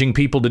encouraging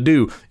people to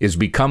do is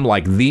become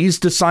like these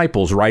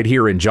disciples right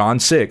here in John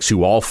 6,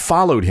 who all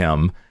followed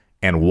him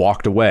and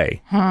walked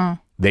away.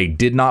 They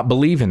did not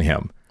believe in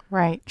him.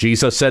 Right.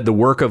 Jesus said the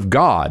work of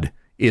God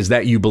is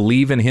that you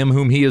believe in him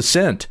whom he has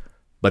sent,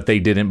 but they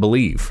didn't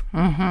believe.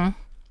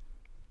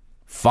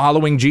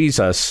 Following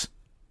Jesus,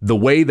 the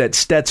way that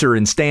Stetzer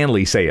and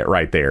Stanley say it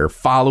right there,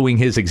 following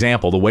his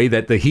example, the way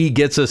that the He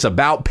Gets Us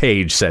About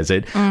page says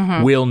it,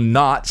 will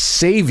not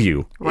save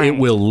you. Right. It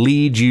will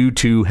lead you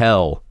to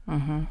hell.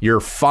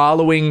 You're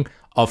following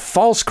a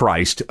false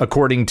Christ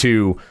according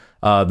to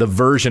the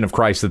version of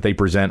Christ that they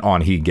present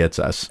on He Gets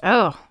Us.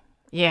 Oh,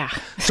 yeah.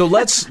 So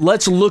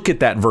let's look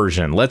at that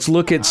version. Let's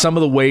look at some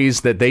of the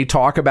ways that they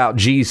talk about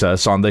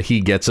Jesus on the He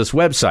Gets Us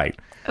website.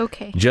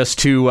 Okay. Just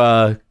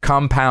to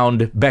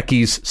compound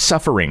Becky's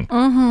suffering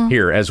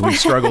here as we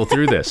struggle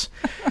through this.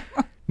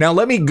 Now,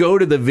 let me go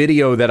to the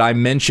video that I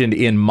mentioned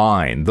in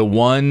mine,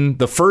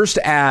 the first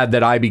ad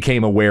that I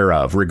became aware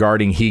of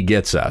regarding He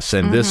Gets Us.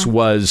 And this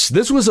was a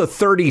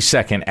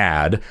 30-second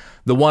ad.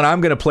 The one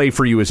I'm going to play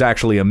for you is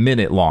actually a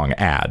minute-long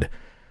ad.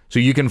 So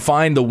you can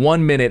find the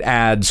 1-minute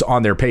ads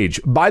on their page.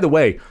 By the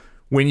way,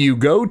 when you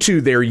go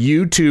to their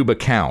YouTube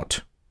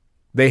account,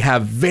 they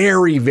have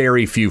very,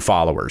 very few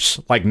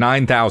followers, like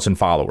 9,000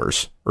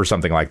 followers or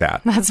something like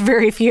that. That's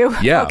very few.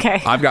 Yeah.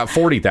 Okay. I've got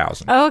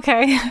 40,000.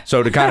 Okay.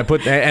 So to kind of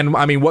put, and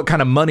I mean, what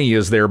kind of money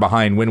is there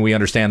behind When We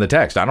Understand the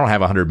Text? I don't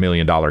have a $100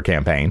 million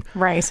campaign.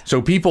 Right.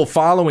 So people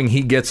following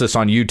He Gets Us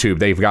on YouTube,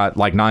 they've got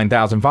like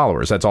 9,000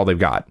 followers. That's all they've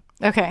got.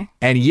 Okay.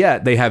 And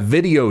yet they have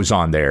videos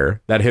on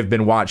there that have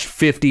been watched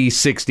 50,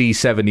 60,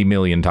 70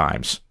 million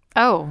times.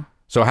 Oh.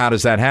 So how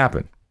does that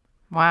happen?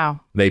 Wow.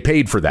 They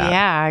paid for that.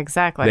 Yeah,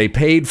 exactly. They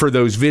paid for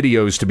those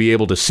videos to be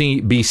able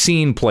to be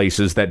seen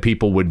places that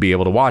people would be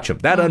able to watch them.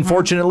 That,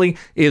 unfortunately,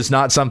 is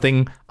not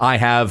something I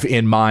have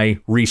in my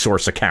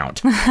resource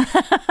account.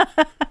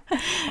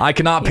 I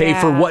cannot pay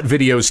for what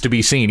videos to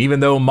be seen, even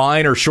though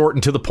mine are short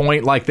and to the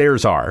point like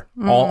theirs are.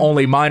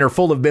 Only mine are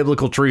full of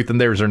biblical truth and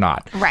theirs are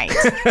not. Right.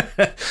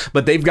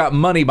 But they've got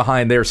money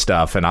behind their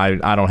stuff, and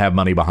I don't have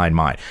money behind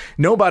mine.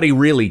 Nobody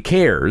really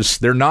cares.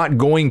 They're not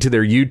going to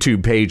their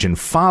YouTube page and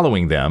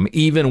following them,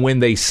 even when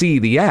they see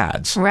the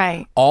ads.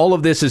 Right. All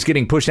of this is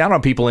getting pushed out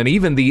on people, and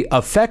even the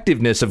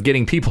effectiveness of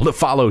getting people to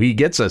follow He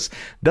Gets Us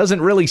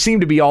doesn't really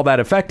seem to be all that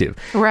effective.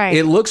 Right.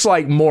 It looks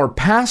like more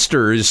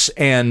pastors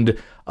and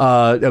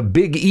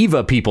big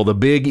Eva people, the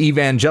big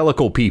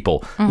evangelical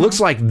people,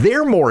 looks like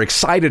they're more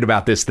excited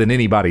about this than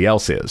anybody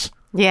else is.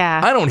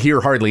 Yeah. I don't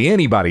hear hardly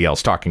anybody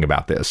else talking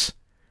about this.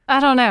 I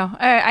don't know.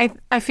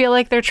 I feel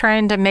like they're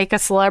trying to make a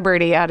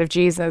celebrity out of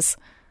Jesus.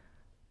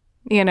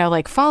 You know,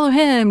 like follow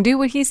him, do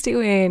what he's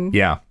doing.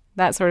 Yeah.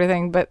 That sort of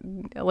thing. But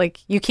like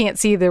you can't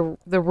see the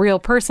real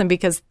person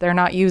because they're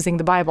not using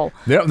the Bible.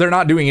 They're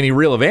not doing any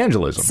real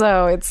evangelism.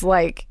 So it's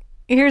like,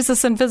 here's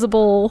this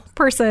invisible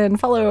person,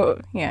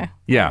 follow. Yeah.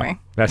 Yeah. Anyway.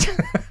 That's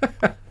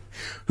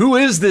who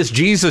is this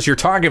Jesus you're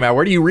talking about?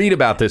 Where do you read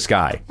about this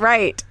guy?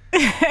 Right.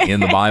 In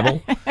the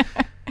Bible?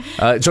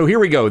 So here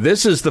we go.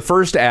 This is the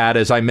first ad,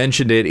 as I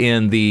mentioned it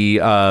in the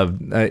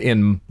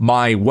in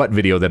my what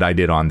video that I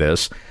did on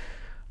this.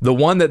 The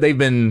one that they've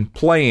been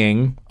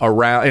playing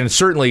around, and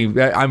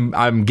certainly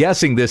I'm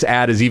guessing this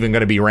ad is even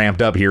going to be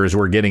ramped up here as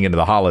we're getting into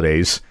the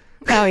holidays.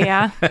 Oh,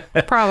 yeah,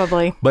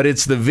 probably. But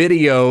it's the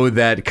video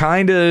that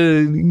kind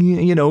of,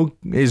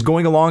 is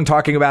going along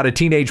talking about a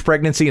teenage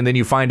pregnancy, and then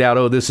you find out,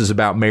 oh, this is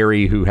about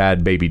Mary who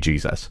had baby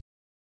Jesus.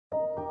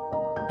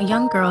 A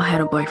young girl had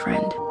a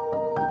boyfriend.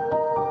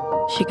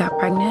 She got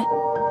pregnant.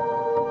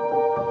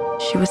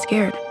 She was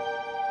scared.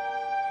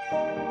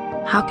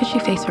 How could she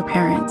face her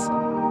parents?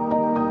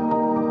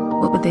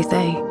 What would they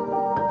say?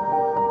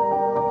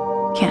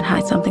 Can't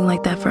hide something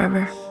like that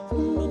forever.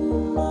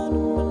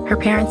 Her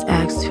parents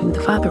asked who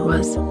the father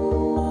was.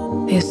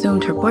 They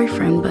assumed her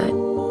boyfriend, but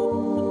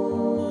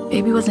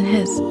baby wasn't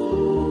his.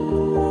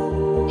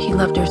 He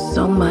loved her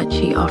so much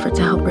he offered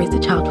to help raise the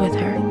child with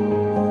her.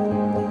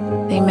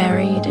 They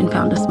married and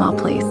found a small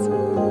place.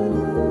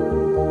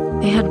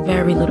 They had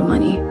very little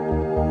money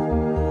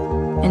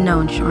and no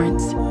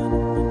insurance.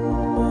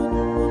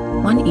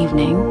 One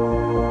evening,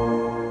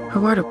 her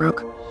water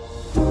broke.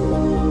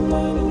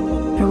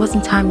 There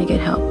wasn't time to get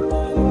help.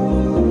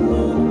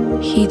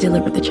 He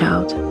delivered the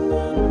child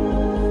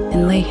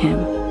and laid him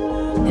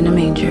in a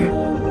manger.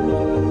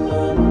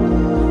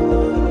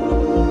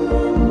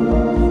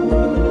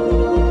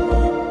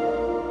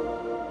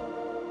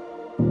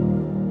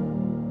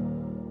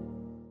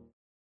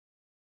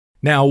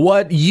 Now,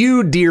 what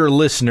you, dear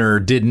listener,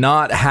 did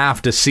not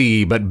have to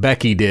see, but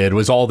Becky did,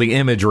 was all the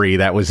imagery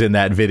that was in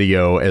that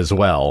video as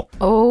well.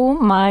 Oh,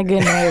 my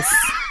goodness.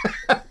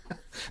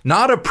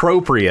 Not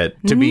appropriate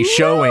to be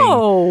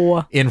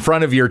showing in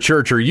front of your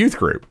church or youth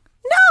group.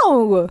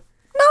 No,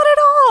 not at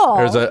all.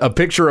 There's a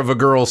picture of a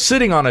girl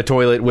sitting on a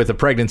toilet with a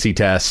pregnancy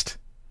test.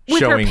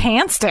 With her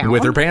pants down.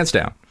 With her pants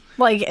down.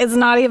 Like, it's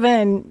not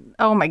even,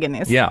 oh my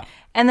goodness. Yeah.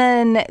 And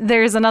then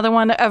there's another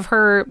one of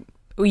her,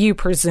 you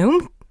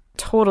presume,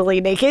 totally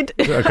naked.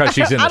 Because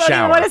she's in the shower. I don't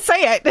even want to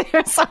say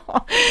it.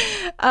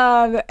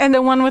 So, and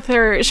the one with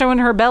her showing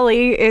her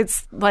belly,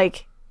 it's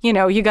like, you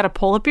got to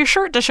pull up your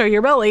shirt to show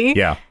your belly.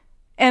 Yeah.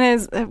 And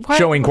is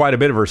showing quite a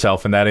bit of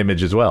herself in that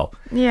image as well.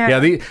 Yeah.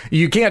 Yeah.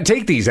 You can't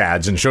take these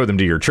ads and show them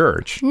to your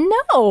church.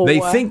 No. They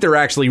think they're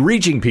actually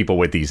reaching people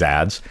with these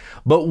ads.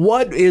 But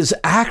what is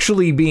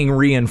actually being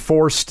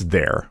reinforced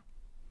there?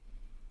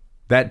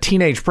 That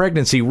teenage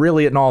pregnancy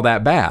really isn't all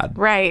that bad.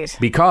 Right.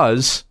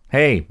 Because,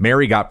 hey,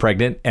 Mary got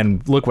pregnant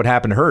and look what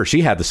happened to her.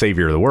 She had the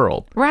savior of the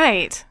world.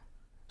 Right.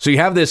 So you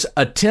have this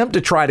attempt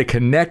to try to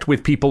connect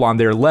with people on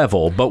their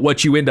level. But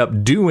what you end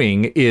up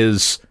doing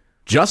is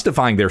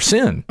justifying their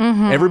sin.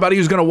 Mm-hmm. Everybody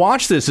who's going to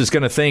watch this is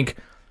going to think,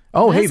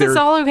 oh, this is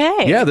all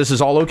okay. Yeah, this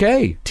is all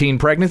okay. Teen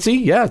pregnancy,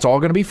 yeah, it's all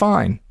going to be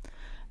fine.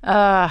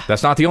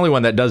 That's not the only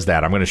one that does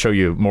that. I'm going to show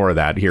you more of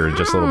that here in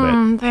just a little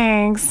bit.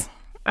 Thanks.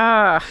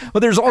 But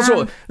there's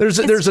also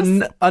there's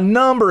a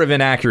number of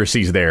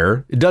inaccuracies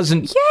there. It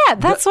doesn't. Yeah,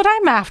 that's what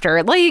I'm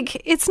after.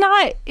 Like, it's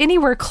not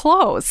anywhere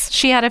close.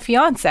 She had a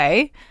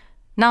fiance.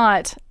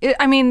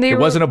 It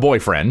wasn't a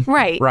boyfriend.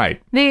 Right.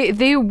 Right.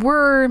 They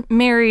were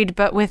married,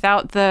 but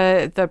without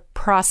the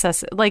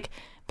process. Like,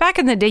 back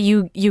in the day,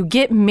 you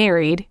get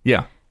married.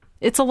 Yeah.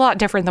 It's a lot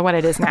different than what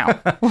it is now.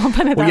 We'll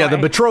put it that way.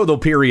 The betrothal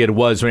period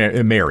was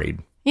married.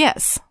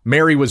 Yes.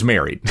 Mary was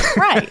married.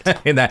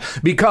 Right. In that,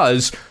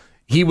 because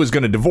he was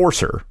going to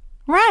divorce her.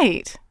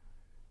 Right.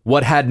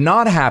 What had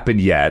not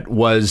happened yet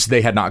was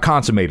they had not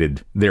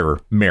consummated their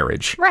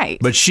marriage. Right.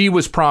 But she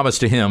was promised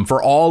to him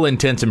for all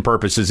intents and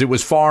purposes. It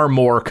was far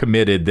more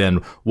committed than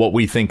what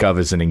we think of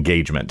as an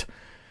engagement.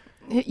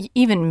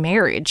 Even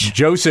marriage.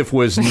 Joseph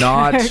was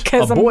not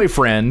a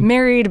boyfriend.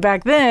 Married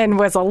back then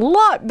was a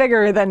lot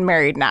bigger than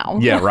married now.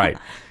 Yeah, right.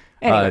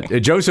 Anyway.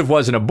 Joseph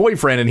wasn't a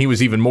boyfriend, and he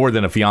was even more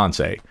than a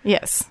fiance.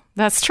 Yes,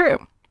 that's true.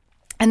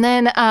 And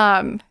then,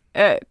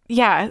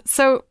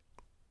 so...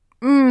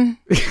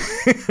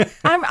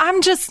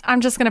 I'm just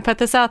going to put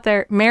this out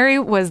there. Mary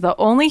was the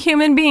only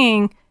human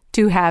being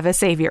to have a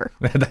savior.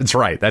 That's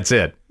right. That's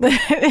it.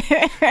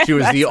 She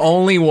was the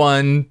only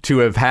one to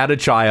have had a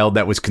child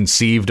that was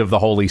conceived of the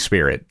Holy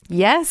Spirit.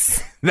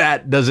 Yes.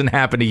 That doesn't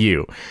happen to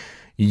you.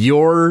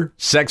 Your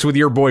sex with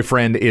your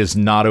boyfriend is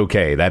not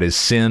okay. That is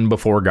sin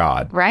before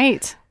God.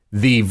 Right.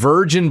 The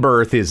virgin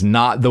birth is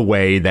not the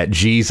way that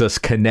Jesus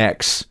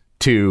connects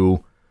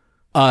to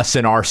us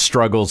in our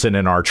struggles and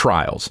in our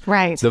trials.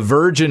 Right. The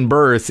virgin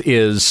birth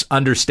is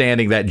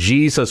understanding that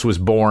Jesus was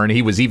born,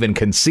 he was even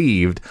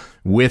conceived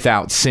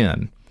without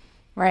sin.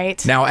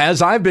 Right. Now,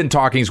 as I've been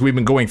talking, as we've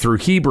been going through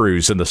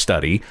Hebrews in the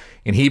study,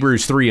 in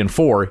Hebrews 3 and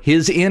 4,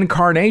 his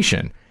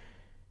incarnation.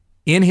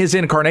 In his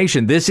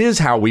incarnation, this is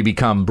how we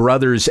become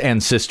brothers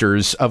and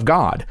sisters of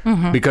God,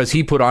 because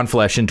he put on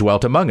flesh and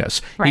dwelt among us.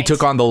 Right. He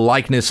took on the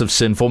likeness of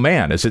sinful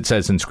man, as it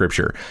says in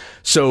Scripture.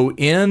 So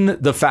in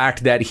the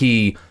fact that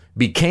he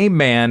became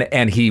man,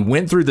 and he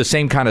went through the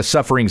same kind of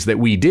sufferings that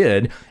we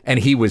did, and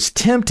he was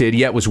tempted,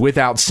 yet was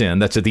without sin.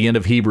 That's at the end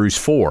of Hebrews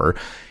 4.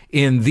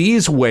 In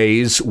these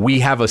ways, we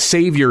have a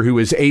Savior who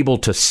is able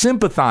to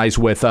sympathize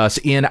with us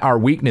in our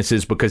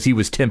weaknesses because he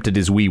was tempted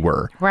as we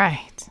were.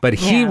 Right. But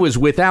he was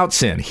without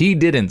sin. He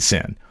didn't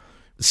sin.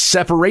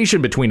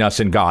 Separation between us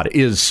and God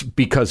is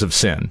because of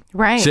sin.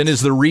 Right. Sin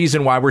is the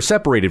reason why we're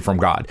separated from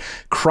God.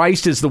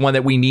 Christ is the one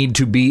that we need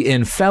to be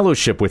in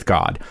fellowship with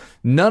God.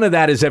 None of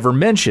that is ever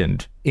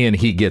mentioned in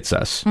He Gets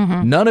Us.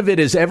 None of it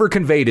is ever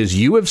conveyed as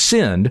you have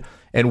sinned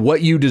and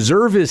what you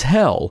deserve is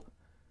hell.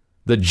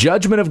 The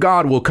judgment of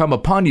God will come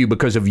upon you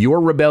because of your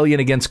rebellion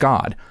against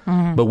God.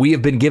 But we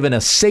have been given a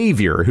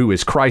Savior who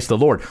is Christ the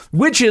Lord,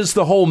 which is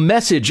the whole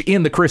message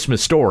in the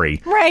Christmas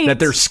story. Right. That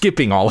they're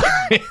skipping all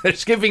they're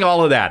skipping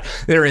all of that.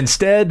 They're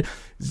instead,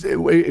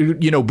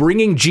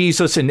 bringing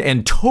Jesus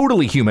and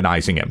totally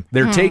humanizing him.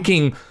 They're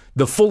taking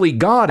the fully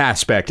God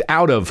aspect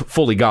out of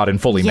fully God and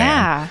fully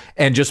man,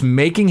 and just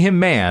making him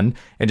man,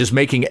 and just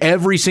making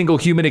every single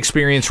human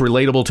experience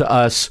relatable to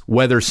us,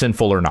 whether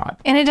sinful or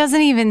not. And it doesn't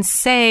even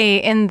say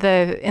in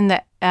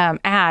the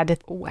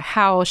ad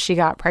how she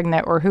got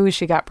pregnant or who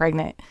she got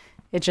pregnant.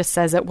 It just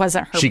says it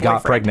wasn't her boyfriend. She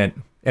got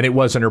pregnant, and it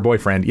wasn't her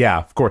boyfriend. Yeah,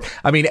 of course.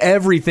 I mean,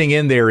 everything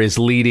in there is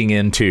leading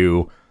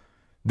into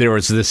there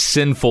was this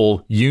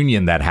sinful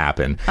union that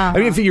happened. I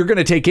mean, if you're going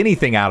to take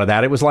anything out of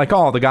that, it was like,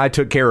 oh, the guy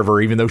took care of her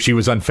even though she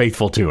was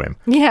unfaithful to him.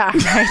 Yeah,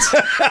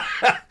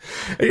 right.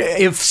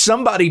 If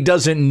somebody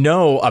doesn't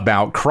know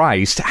about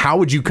Christ, how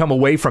would you come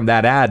away from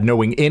that ad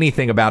knowing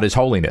anything about his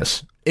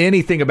holiness,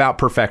 anything about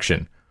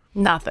perfection?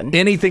 Nothing.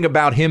 Anything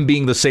about him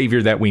being the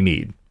Savior that we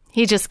need?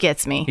 He just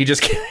gets me. He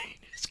just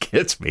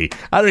gets me.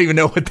 I don't even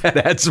know what that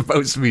ad's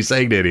supposed to be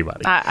saying to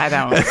anybody. I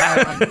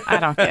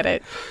don't get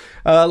it.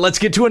 Let's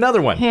get to another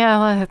one. Yeah,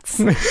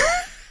 let's.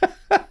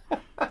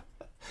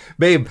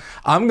 Babe,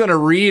 I'm going to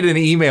read an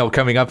email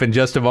coming up in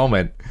just a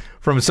moment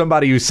from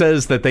somebody who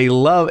says that they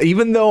love,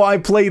 even though I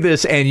play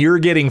this and you're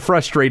getting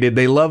frustrated,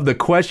 they love the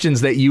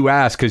questions that you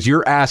ask because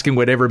you're asking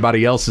what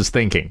everybody else is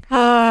thinking.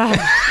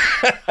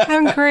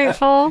 I'm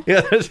grateful.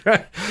 Yeah, that's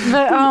right.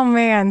 But, oh,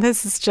 man,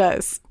 this is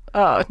just,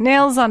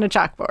 nails on a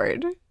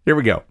chalkboard. Here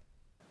we go.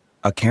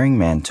 A caring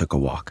man took a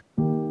walk.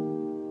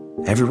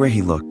 Everywhere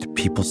he looked,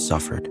 people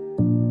suffered.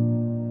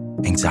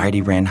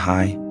 Anxiety ran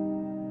high,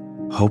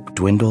 hope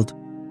dwindled,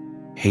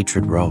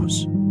 hatred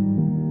rose.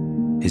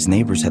 His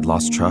neighbors had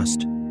lost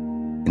trust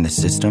in the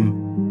system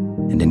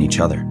and in each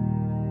other.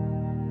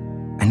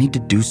 I need to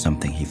do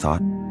something, he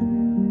thought.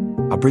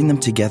 I'll bring them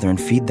together and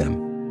feed them.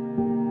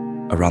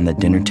 Around the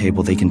dinner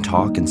table, they can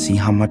talk and see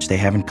how much they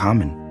have in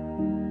common.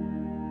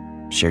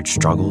 Shared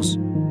struggles,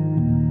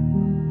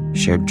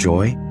 shared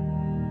joy,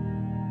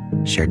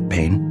 shared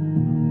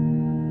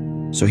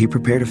pain. So he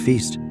prepared a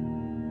feast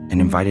and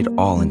invited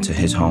all into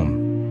his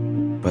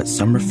home. But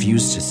some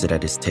refused to sit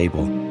at his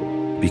table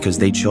because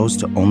they chose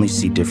to only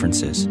see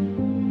differences.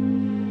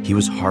 He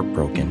was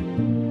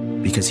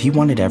heartbroken because he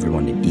wanted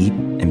everyone to eat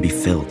and be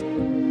filled,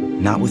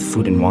 not with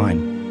food and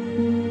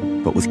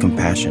wine, but with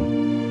compassion.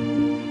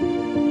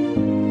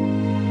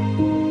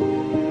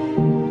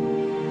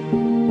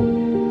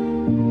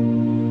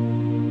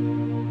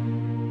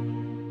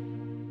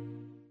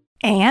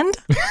 And?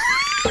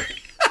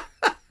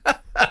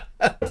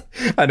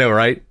 I know,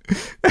 right?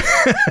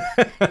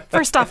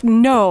 First off,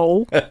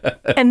 no.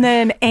 And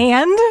then,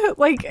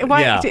 like,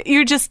 why? Yeah.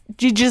 You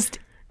just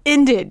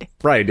ended.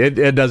 Right.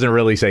 It doesn't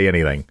really say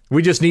anything.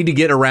 We just need to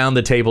get around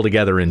the table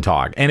together and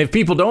talk. And if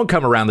people don't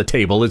come around the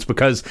table, it's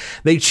because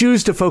they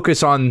choose to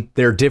focus on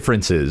their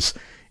differences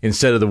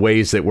instead of the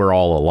ways that we're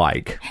all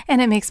alike.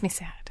 And it makes me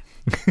sad.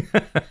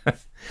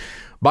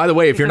 By the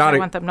way, if you're not, I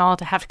want them all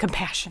to have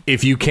compassion.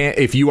 If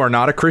you are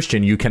not a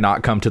Christian, you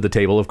cannot come to the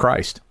table of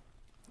Christ.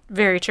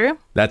 Very true.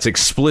 That's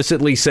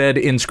explicitly said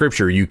in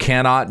Scripture. You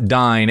cannot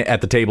dine at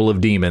the table of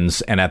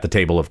demons and at the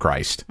table of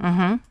Christ.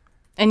 Mm-hmm.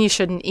 And you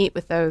shouldn't eat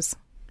with those.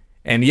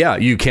 And yeah,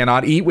 you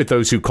cannot eat with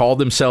those who call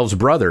themselves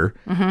brother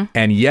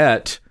and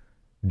yet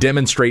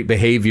demonstrate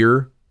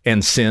behavior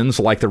and sins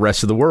like the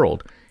rest of the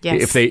world.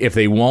 Yes. If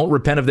they won't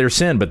repent of their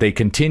sin, but they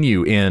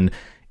continue in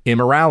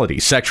immorality,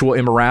 sexual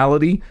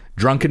immorality,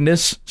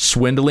 drunkenness,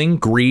 swindling,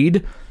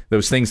 greed,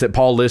 those things that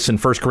Paul lists in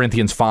 1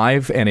 Corinthians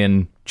 5 and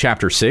in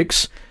chapter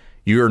 6,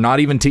 you are not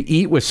even to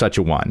eat with such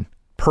a one.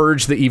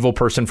 Purge the evil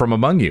person from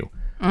among you.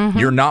 Mm-hmm.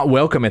 You're not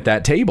welcome at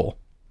that table.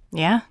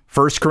 Yeah.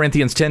 1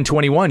 Corinthians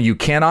 10:21, you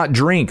cannot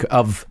drink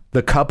of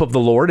the cup of the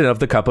Lord and of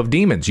the cup of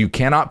demons. You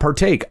cannot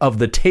partake of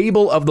the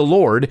table of the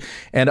Lord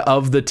and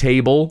of the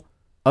table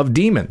of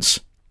demons.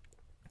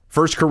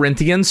 1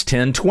 Corinthians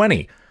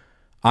 10:20,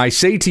 I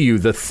say to you,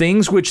 the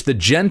things which the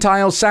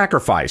Gentiles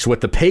sacrifice, what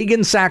the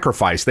pagans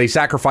sacrifice, they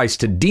sacrifice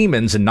to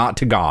demons and not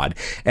to God.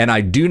 And I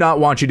do not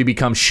want you to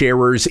become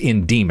sharers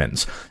in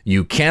demons.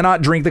 You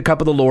cannot drink the cup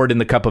of the Lord and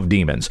the cup of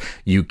demons.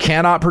 You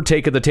cannot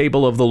partake of the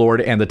table of the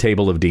Lord and the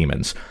table of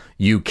demons.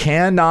 You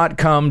cannot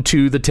come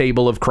to the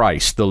table of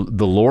Christ, the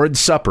Lord's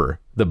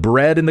Supper, the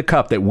bread and the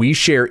cup that we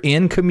share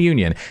in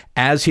communion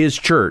as his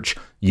church.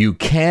 You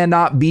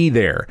cannot be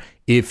there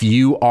if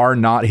you are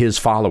not his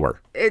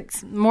follower.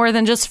 It's more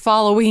than just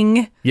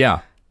following.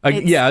 Yeah.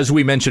 As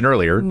we mentioned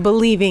earlier.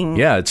 Believing.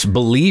 Yeah, it's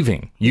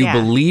believing. You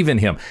believe in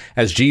him.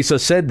 As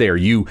Jesus said there,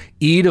 you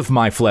eat of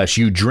my flesh,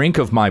 you drink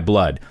of my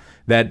blood,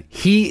 that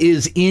he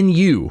is in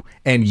you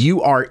and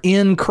you are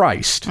in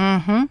Christ.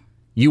 Mm-hmm.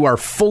 You are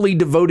fully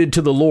devoted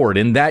to the Lord,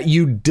 and that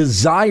you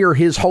desire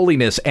his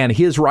holiness and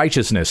his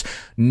righteousness,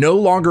 no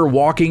longer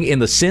walking in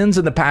the sins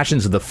and the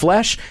passions of the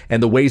flesh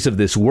and the ways of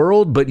this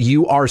world, but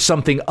you are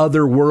something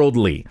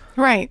otherworldly.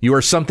 Right. You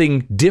are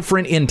something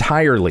different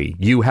entirely.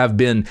 You have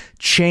been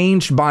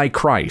changed by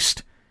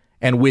Christ,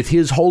 and with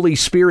his Holy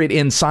Spirit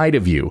inside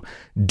of you,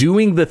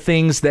 doing the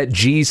things that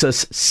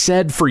Jesus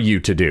said for you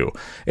to do.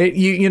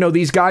 You know,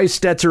 these guys,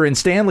 Stetzer and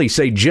Stanley,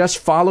 say just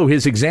follow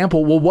his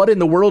example. Well, what in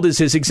the world is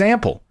his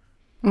example?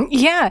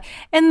 Yeah.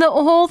 And the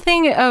whole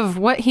thing of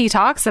what he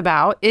talks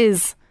about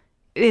is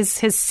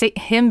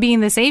him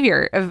being the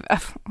savior of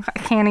I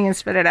can't even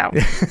spit it out.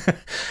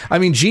 I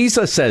mean,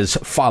 Jesus says,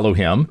 follow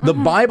him. The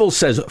Bible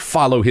says,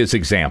 follow his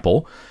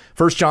example.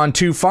 1 John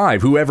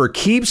 2:5, whoever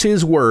keeps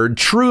his word,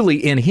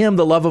 truly in him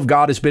the love of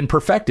God has been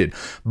perfected.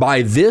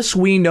 By this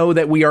we know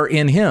that we are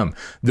in him.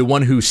 The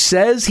one who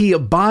says he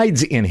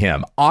abides in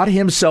him ought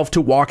himself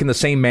to walk in the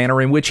same manner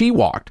in which he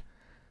walked.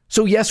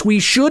 So yes, we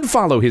should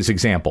follow his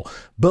example.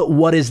 But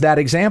what is that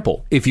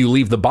example? If you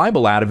leave the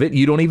Bible out of it,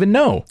 you don't even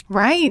know.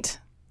 Right.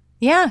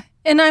 Yeah.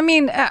 And I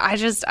mean,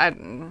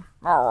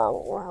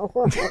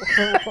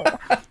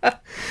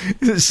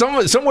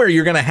 somewhere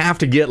you're going to have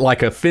to get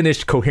like a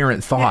finished,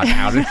 coherent thought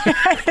out of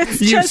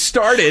it. You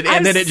started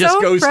and then it just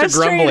goes to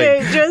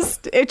grumbling.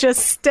 It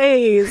just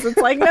stays. It's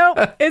like,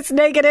 nope, it's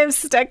negative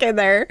stuck in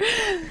there.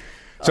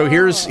 So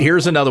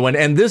here's another one.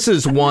 And this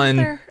is one.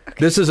 Okay.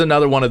 This is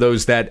another one of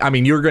those that, I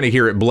mean, you're going to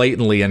hear it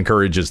blatantly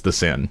encourages the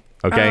sin.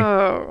 Okay.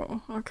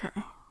 Oh, okay.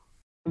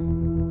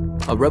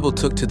 A rebel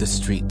took to the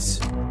streets.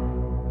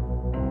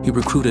 He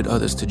recruited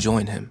others to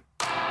join him.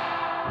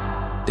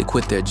 They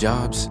quit their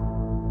jobs,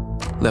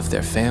 left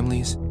their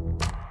families,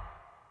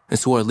 and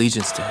swore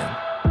allegiance to him.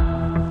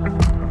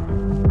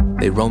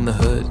 They roamed the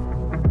hood,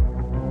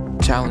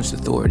 challenged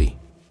authority,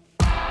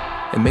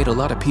 and made a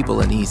lot of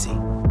people uneasy.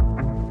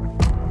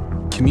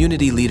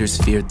 Community leaders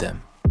feared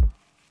them.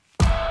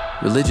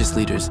 Religious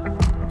leaders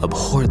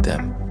abhorred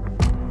them.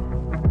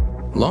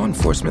 Law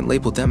enforcement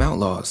labeled them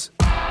outlaws.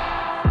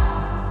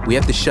 We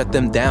have to shut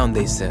them down,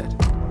 they said.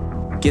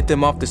 Get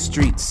them off the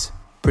streets.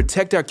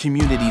 Protect our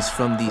communities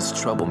from these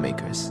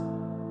troublemakers.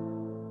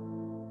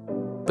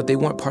 But they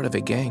weren't part of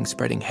a gang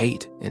spreading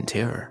hate and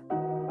terror.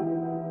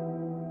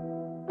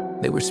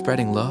 They were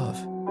spreading love.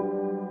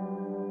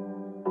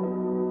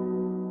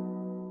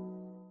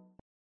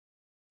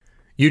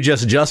 You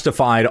just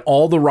justified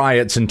all the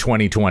riots in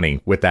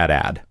 2020 with that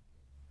ad.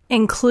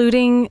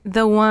 Including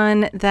the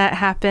one that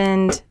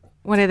happened,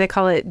 what do they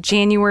call it?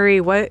 January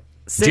what?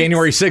 6th?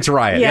 January 6th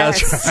riot.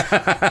 Yes.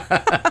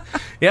 Yeah,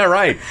 yeah,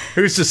 right.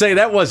 Who's to say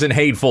that wasn't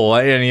hateful?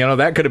 And, you know,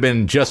 that could have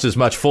been just as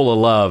much full of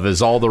love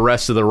as all the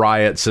rest of the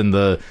riots and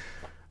the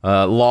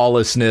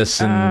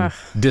lawlessness and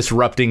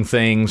disrupting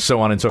things, so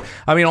on and so on.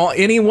 I mean,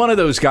 any one of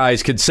those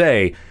guys could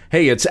say,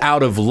 hey, it's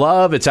out of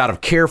love, it's out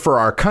of care for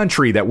our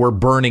country that we're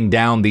burning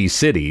down these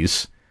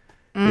cities.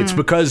 It's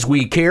because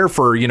we care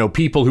for, you know,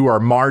 people who are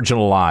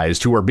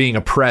marginalized, who are being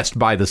oppressed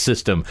by the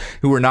system,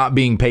 who are not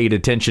being paid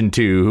attention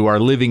to, who are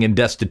living in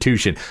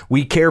destitution.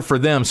 We care for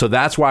them, so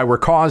that's why we're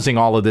causing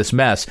all of this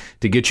mess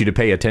to get you to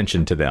pay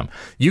attention to them.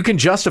 You can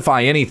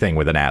justify anything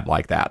with an ad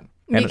like that.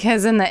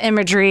 Because in the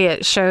imagery,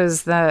 it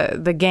shows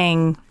the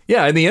gang.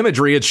 Yeah, in the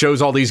imagery, it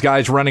shows all these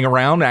guys running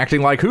around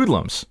acting like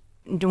hoodlums.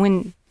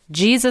 When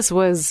Jesus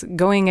was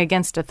going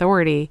against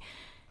authority,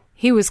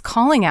 he was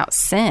calling out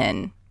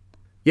sin.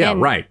 Yeah,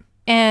 right.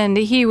 And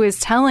he was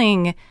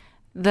telling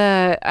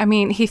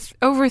he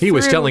overthrew. He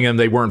was telling them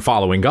they weren't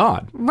following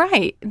God.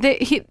 Right.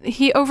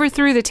 He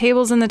overthrew the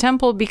tables in the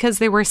temple because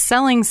they were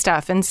selling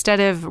stuff instead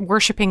of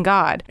worshiping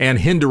God. And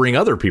hindering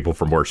other people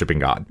from worshiping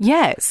God.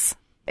 Yes.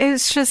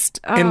 It's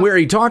just... And where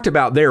he talked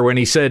about there when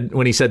he said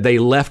they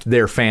left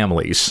their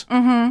families.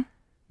 Mm-hmm.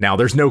 Now,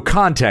 there's no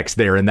context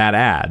there in that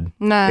ad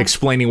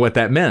explaining what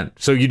that meant.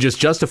 So you just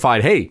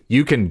justified, hey,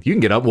 you can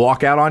get up,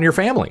 walk out on your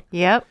family.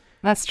 Yep,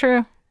 that's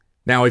true.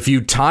 Now, if you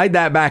tied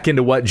that back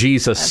into what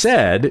Jesus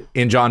said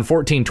in John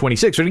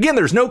 14:26, but again,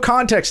 there's no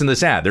context in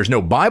this ad. There's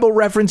no Bible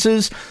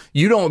references.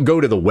 You don't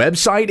go to the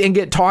website and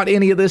get taught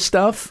any of this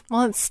stuff.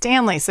 Well, it's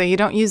Stanley, so you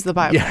don't use the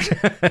Bible.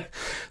 Yeah.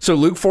 So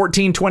Luke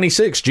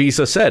 14:26,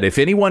 Jesus said, if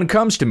anyone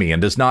comes to me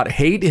and does not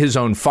hate his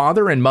own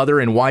father and mother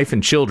and wife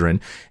and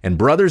children and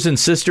brothers and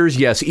sisters,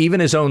 yes,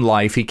 even his own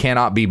life, he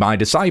cannot be my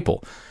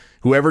disciple.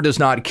 Whoever does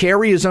not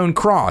carry his own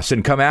cross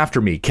and come after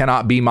me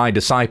cannot be my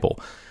disciple.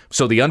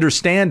 So the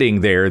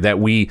understanding there that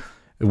we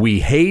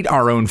hate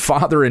our own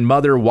father and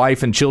mother,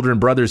 wife and children,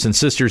 brothers and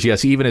sisters,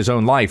 yes, even his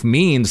own life,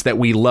 means that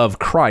we love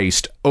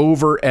Christ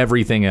over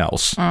everything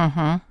else.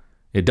 Mm-hmm.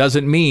 It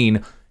doesn't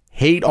mean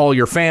hate all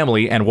your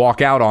family and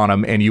walk out on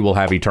them and you will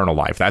have eternal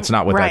life. That's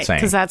not what that's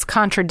saying. Because that's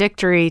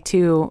contradictory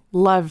to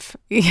love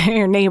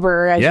your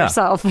neighbor as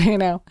yourself, you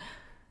know.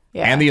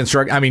 Yeah. And the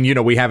instruction, I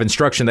mean, we have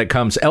instruction that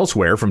comes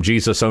elsewhere from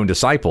Jesus' own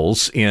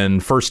disciples in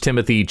 1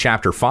 Timothy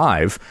chapter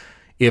 5.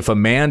 If a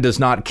man does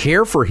not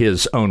care for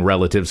his own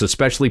relatives,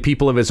 especially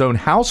people of his own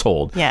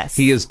household, yes,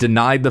 he has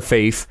denied the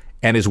faith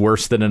and is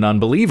worse than an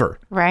unbeliever.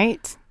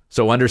 Right.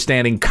 So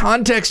understanding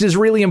context is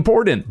really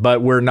important,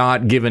 but we're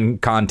not given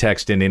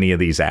context in any of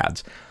these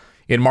ads.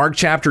 In Mark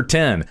chapter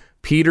 10,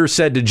 Peter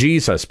said to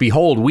Jesus,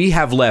 "Behold, we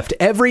have left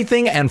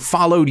everything and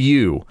followed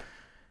you."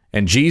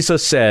 And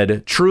Jesus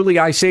said, "Truly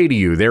I say to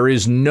you, there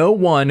is no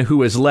one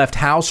who has left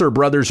house or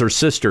brothers or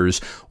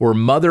sisters or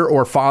mother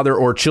or father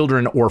or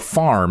children or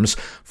farms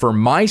for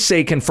my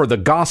sake and for the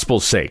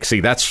gospel's sake."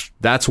 See,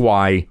 that's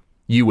why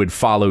you would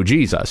follow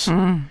Jesus.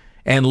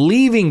 And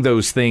leaving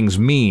those things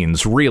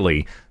means,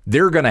 really,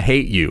 they're going to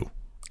hate you.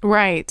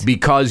 Right.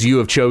 Because you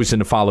have chosen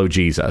to follow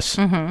Jesus.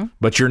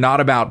 But you're not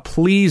about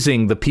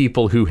pleasing the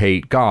people who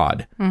hate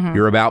God.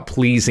 You're about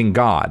pleasing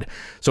God.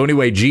 So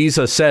anyway,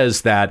 Jesus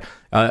says that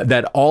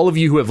that all of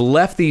you who have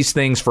left these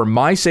things for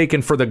my sake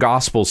and for the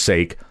gospel's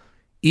sake,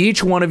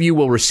 each one of you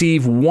will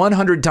receive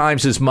 100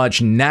 times as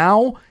much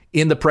now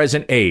in the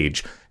present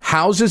age,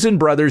 houses and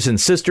brothers and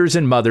sisters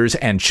and mothers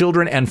and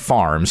children and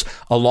farms,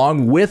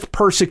 along with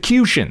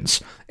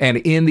persecutions, and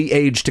in the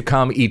age to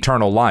come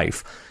eternal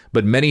life.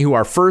 But many who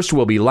are first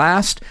will be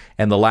last,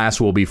 and the last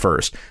will be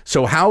first.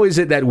 So how is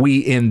it that we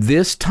in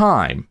this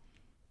time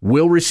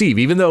will receive,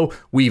 even though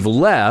we've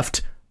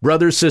left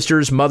brothers,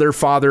 sisters, mother,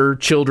 father,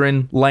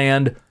 children,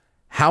 land,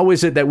 how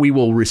is it that we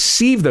will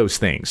receive those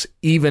things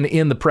even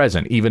in the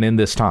present, even in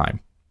this time?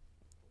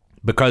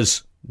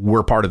 Because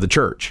we're part of the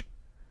church.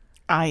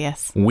 Ah,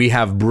 yes. We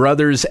have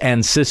brothers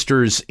and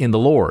sisters in the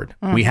Lord.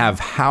 We have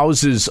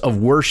houses of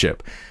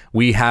worship.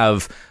 We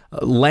have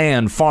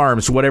land,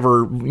 farms,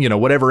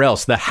 whatever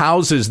else, the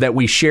houses that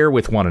we share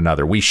with one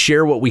another. We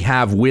share what we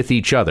have with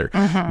each other.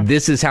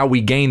 This is how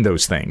we gain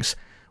those things.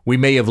 We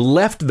may have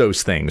left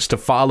those things to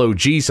follow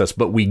Jesus,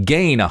 but we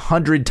gain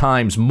 100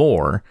 times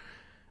more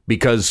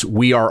because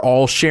we are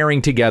all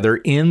sharing together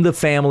in the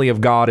family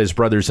of God as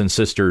brothers and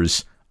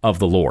sisters of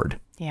the Lord.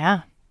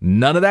 Yeah.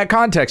 None of that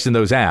context in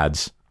those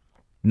ads.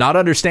 Not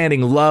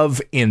understanding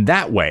love in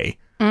that way.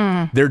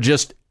 They're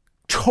just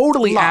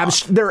totally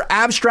they're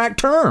abstract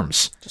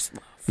terms. Just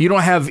love. You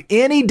don't have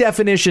any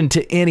definition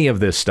to any of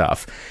this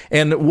stuff.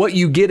 And what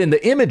you get in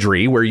the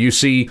imagery, where you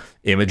see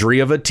imagery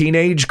of a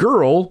teenage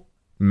girl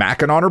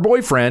macking on her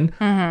boyfriend,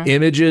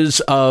 images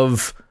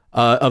of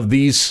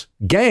these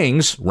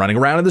gangs running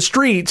around in the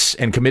streets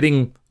and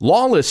committing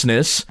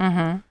lawlessness,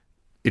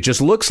 it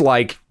just looks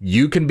like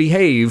you can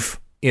behave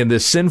in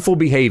this sinful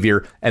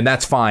behavior, and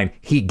that's fine.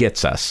 He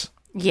gets us.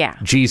 Yeah.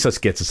 Jesus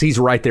gets us. He's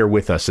right there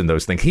with us in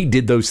those things. He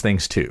did those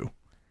things too.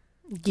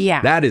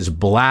 Yeah. That is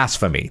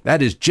blasphemy.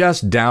 That is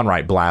just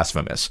downright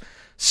blasphemous.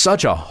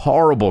 Such a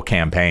horrible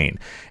campaign.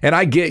 And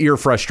I get your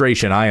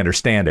frustration. I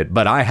understand it.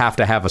 But I have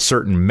to have a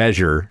certain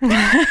measure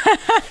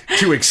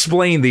to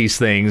explain these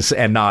things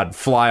and not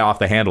fly off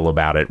the handle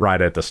about it right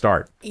at the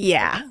start.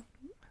 Yeah.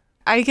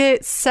 I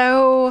get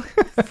so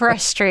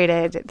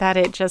frustrated that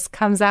it just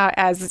comes out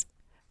as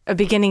a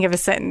beginning of a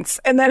sentence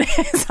and then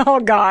it's all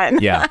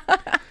gone. Yeah.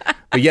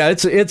 But yeah,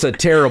 it's a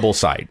terrible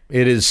sight.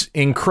 It is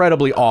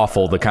incredibly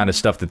awful, the kind of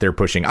stuff that they're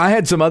pushing. I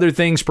had some other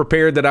things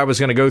prepared that I was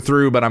going to go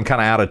through, but I'm kind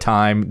of out of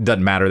time.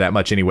 Doesn't matter that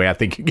much anyway. I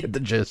think you get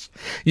the gist.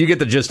 You get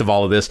the gist of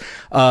all of this.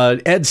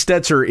 Ed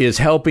Stetzer is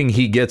helping.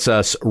 He gets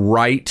us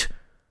write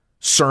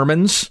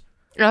sermons.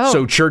 Oh.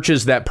 So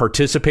churches that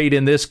participate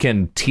in this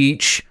can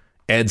teach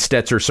Ed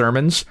Stetzer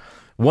sermons.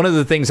 One of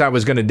the things I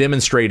was going to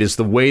demonstrate is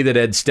the way that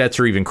Ed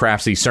Stetzer even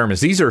crafts these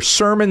sermons. These are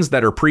sermons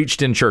that are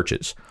preached in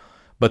churches.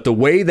 But the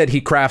way that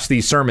he crafts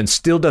these sermons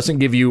still doesn't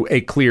give you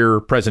a clear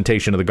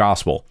presentation of the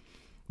gospel.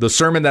 The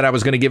sermon that I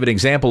was going to give an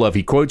example of,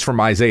 he quotes from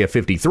Isaiah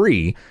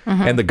 53,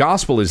 and the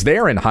gospel is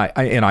there in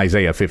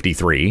Isaiah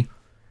 53.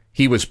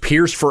 He was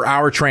pierced for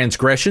our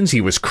transgressions.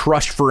 He was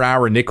crushed for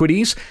our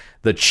iniquities.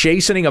 The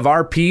chastening of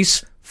our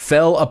peace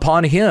fell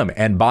upon him,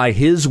 and by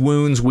his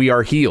wounds we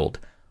are healed.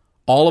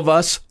 All of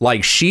us,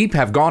 like sheep,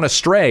 have gone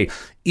astray.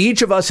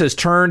 Each of us has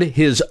turned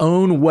his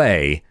own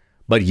way,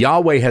 but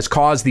Yahweh has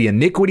caused the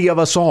iniquity of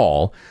us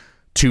all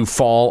to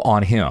fall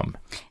on him.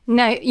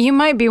 Now, you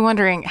might be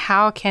wondering,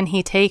 how can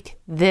he take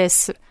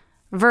this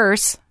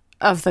verse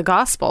of the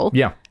gospel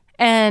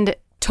and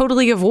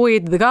totally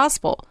avoid the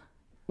gospel?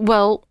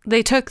 Well,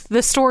 they took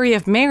the story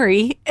of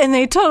Mary and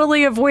they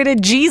totally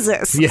avoided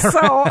Jesus. Yeah,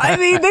 so, I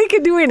mean, they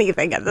could do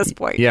anything at this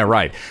point. Yeah,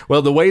 right.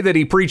 Well, the way that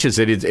he preaches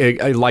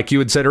it, like you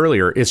had said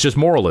earlier, it's just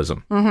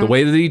moralism. The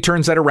way that he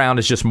turns that around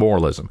is just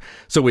moralism.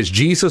 So as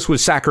Jesus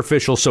was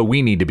sacrificial, so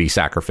we need to be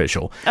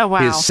sacrificial. Oh, wow.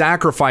 His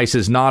sacrifice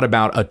is not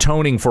about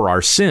atoning for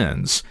our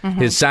sins.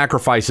 His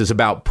sacrifice is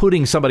about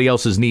putting somebody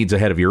else's needs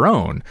ahead of your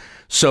own.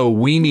 So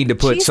we need to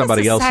put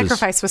somebody else's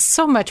sacrifice was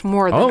so much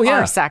more than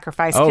our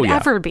sacrifice could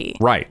ever be.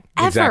 Right.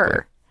 Exactly.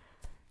 Ever.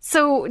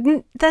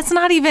 So that's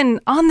not even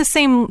on the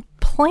same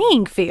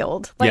playing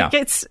field. Like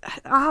it's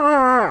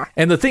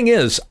And the thing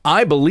is,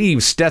 I believe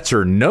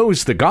Stetzer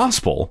knows the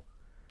gospel,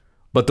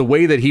 But the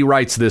way that he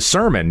writes this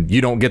sermon,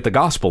 you don't get the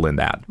gospel in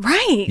that.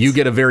 Right. You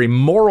get a very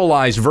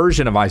moralized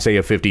version of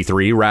Isaiah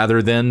 53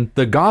 rather than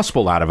the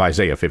gospel out of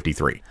Isaiah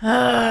 53.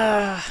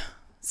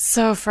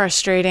 So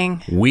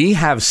frustrating. We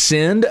have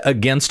sinned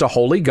against a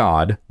holy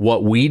God.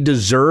 What we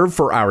deserve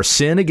for our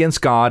sin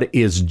against God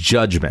is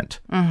judgment.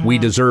 We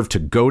deserve to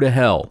go to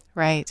hell.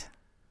 Right.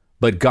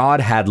 But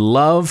God had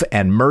love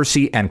and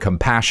mercy and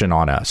compassion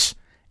on us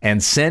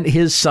and sent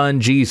his son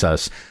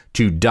Jesus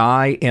to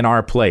die in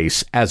our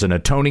place as an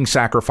atoning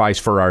sacrifice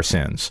for our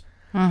sins,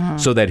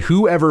 so that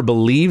whoever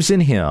believes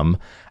in him,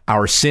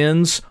 our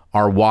sins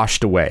are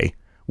washed away.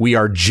 We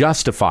are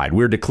justified.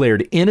 We're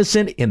declared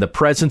innocent in the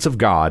presence of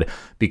God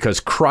because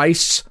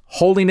Christ's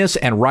holiness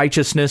and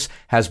righteousness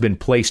has been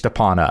placed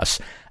upon us.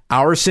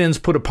 Our sins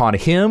put upon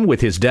him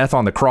with his death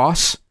on the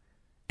cross,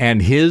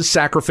 and his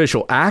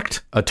sacrificial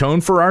act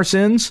atoned for our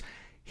sins.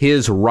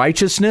 His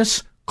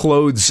righteousness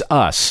clothes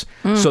us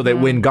so that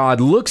when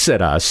God looks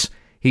at us,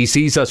 he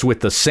sees us with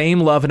the same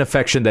love and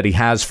affection that he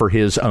has for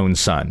his own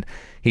son.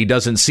 He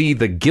doesn't see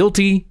the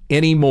guilty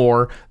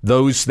anymore,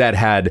 those that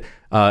had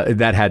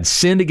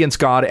sinned against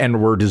God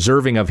and were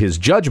deserving of his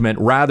judgment.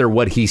 Rather,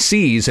 what he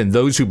sees in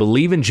those who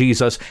believe in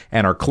Jesus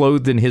and are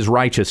clothed in his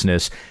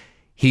righteousness,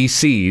 he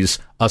sees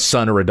a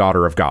son or a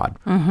daughter of God,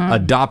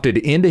 adopted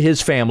into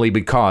his family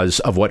because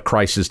of what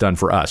Christ has done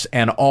for us.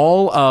 And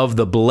all of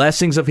the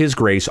blessings of his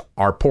grace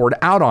are poured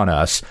out on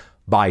us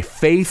by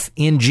faith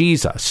in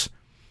Jesus.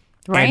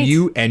 Right.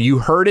 And you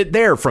heard it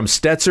there from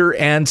Stetzer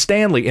and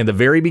Stanley in the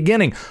very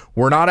beginning.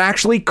 We're not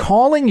actually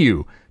calling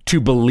you to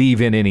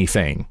believe in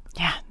anything.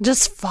 Yeah,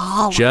 just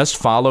follow. Just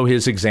follow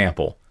his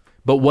example.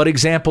 But what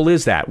example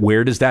is that?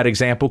 Where does that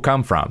example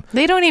come from?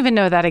 They don't even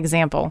know that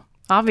example,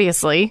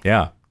 obviously.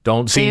 Yeah.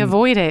 They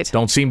avoid it.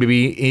 Don't seem to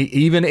be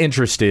even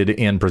interested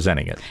in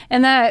presenting it.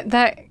 And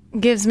that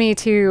gives me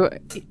to,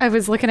 I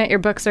was looking at your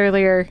books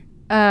earlier.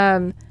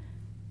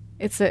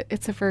 It's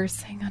a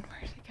verse. Hang on, where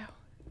did it go?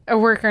 A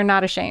worker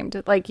not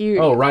ashamed. Like you.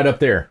 Oh, right up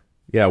there.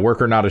 Yeah,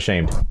 worker not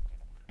ashamed.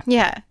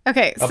 Yeah.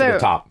 Okay. Up at the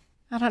top.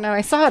 I don't know.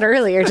 I saw it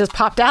earlier. It just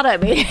popped out at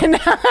me.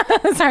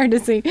 It's hard to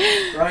see.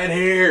 Right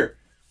here.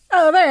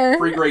 Oh, there.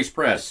 Free Grace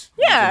Press.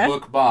 Yeah. It's a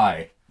book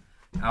by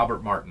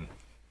Albert Martin.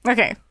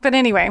 Okay. But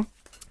anyway.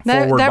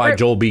 Forward by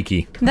Joel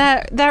Beakey.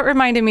 That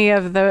reminded me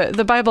of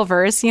the Bible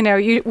verse. You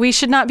know, we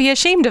should not be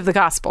ashamed of the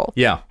gospel.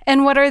 Yeah.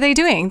 And what are they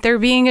doing? They're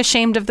being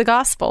ashamed of the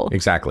gospel.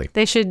 Exactly.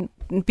 They should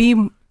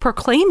be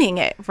proclaiming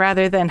it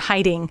rather than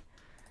hiding.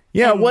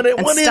 Yeah. What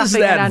is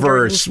that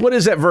verse? What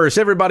is that verse?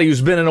 Everybody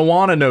who's been in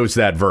Awana knows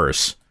that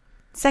verse.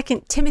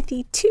 2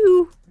 Timothy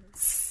 2.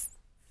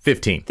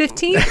 15.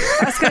 15?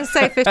 I was going to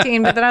say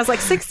 15, but then I was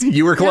like 16.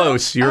 You were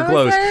close. You were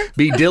close.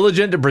 Be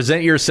diligent to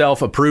present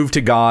yourself approved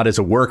to God as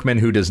a workman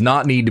who does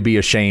not need to be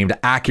ashamed,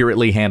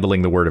 accurately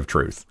handling the word of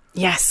truth.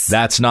 Yes.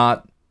 That's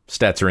not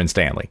Stetzer and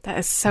Stanley. That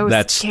is so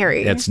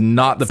scary. It's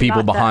not the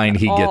people behind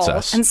He Gets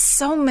Us. And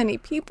so many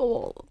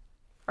people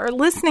are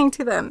listening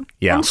to them.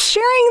 Yeah. And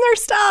sharing their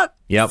stuff.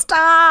 Yep.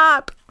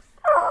 Stop.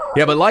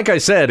 Yeah, but like I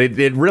said,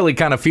 it really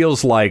kind of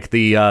feels like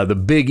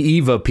the big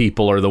Eva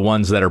people are the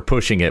ones that are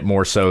pushing it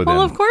more so than...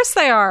 Well, of course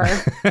they are.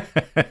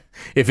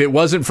 If it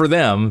wasn't for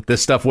them,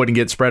 this stuff wouldn't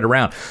get spread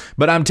around.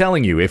 But I'm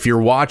telling you, if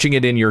you're watching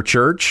it in your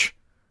church,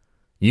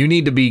 you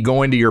need to be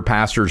going to your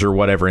pastors or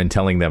whatever and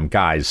telling them,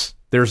 guys,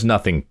 there's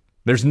nothing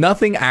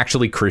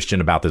actually Christian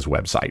about this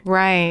website.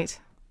 Right.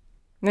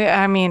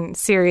 I mean,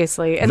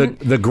 seriously. And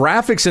the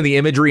graphics and the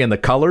imagery and the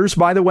colors,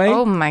 by the way,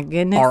 oh my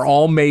goodness, are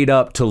all made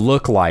up to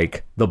look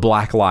like the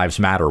Black Lives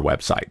Matter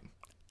website.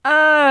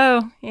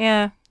 Oh,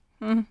 yeah.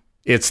 Mm.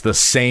 It's the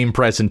same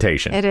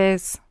presentation. It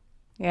is.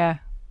 Yeah.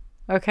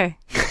 Okay.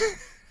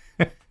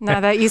 Now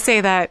that you say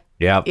that.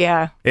 Yep.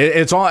 Yeah.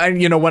 It's all,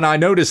 and when I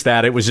noticed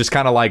that, it was just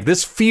kind of like,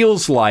 this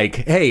feels like,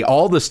 hey,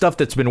 all the stuff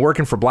that's been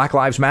working for Black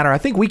Lives Matter, I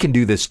think we can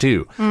do this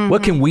too. Mm-hmm.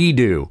 What can we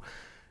do?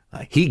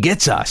 He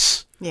Gets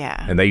Us.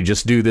 Yeah. And they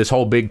just do this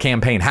whole big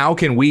campaign. How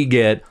can we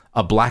get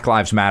a Black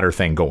Lives Matter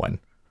thing going?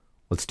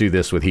 Let's do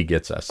this with He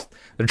Gets Us.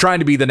 They're trying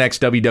to be the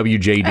next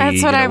WWJD.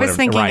 That's what I was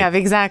thinking of.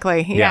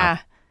 Exactly. Yeah.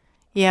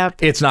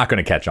 Yep. It's not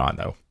going to catch on,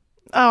 though.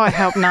 Oh, I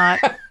hope not.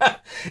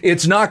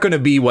 It's not going to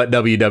be what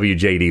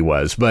WWJD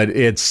was, but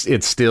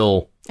it's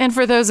still. And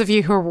for those of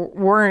you who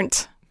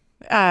weren't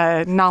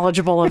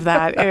knowledgeable of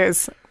that,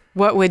 is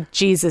what would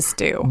Jesus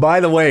do?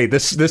 By the way,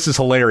 this is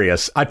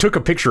hilarious. I took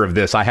a picture of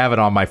this. I have it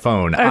on my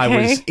phone. Okay. I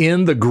was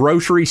in the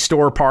grocery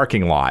store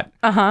parking lot,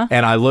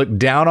 and I looked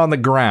down on the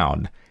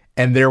ground,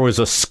 and there was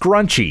a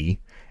scrunchie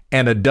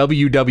and a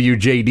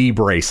WWJD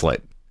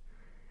bracelet.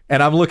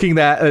 And I'm looking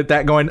at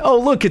that going, oh,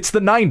 look, it's the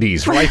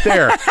 90s right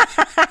there.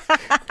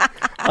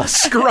 A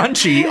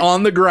scrunchie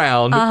on the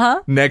ground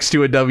next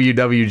to a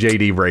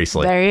WWJD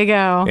bracelet. There you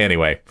go.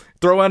 Anyway,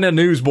 throw in a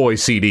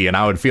Newsboys CD and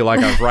I would feel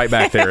like I was right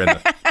back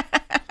there.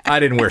 I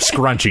didn't wear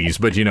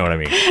scrunchies, but you know what I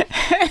mean.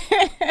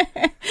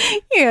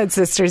 You had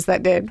sisters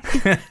that did.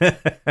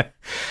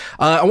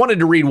 I wanted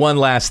to read one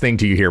last thing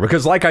to you here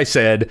because, like I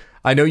said,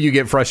 I know you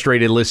get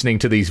frustrated listening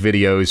to these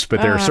videos, but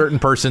there are certain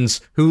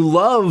persons who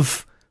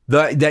love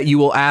that you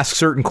will ask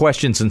certain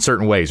questions in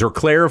certain ways or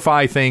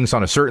clarify things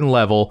on a certain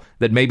level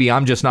that maybe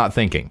I'm just not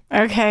thinking.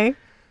 Okay.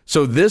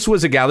 So this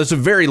was a gal. This is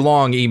a very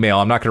long email.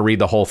 I'm not going to read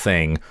the whole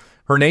thing.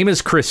 Her name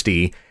is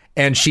Christy,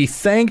 and she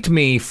thanked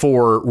me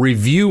for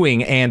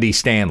reviewing Andy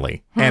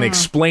Stanley and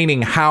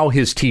explaining how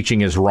his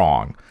teaching is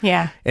wrong.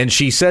 Yeah. And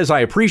she says,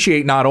 I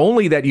appreciate not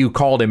only that you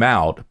called him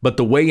out, but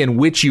the way in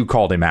which you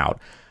called him out.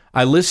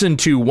 I listened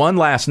to one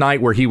last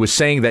night where he was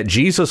saying that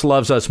Jesus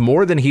loves us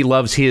more than he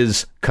loves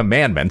his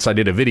commandments. I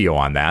did a video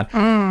on that.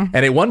 And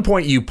at one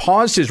point you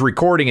paused his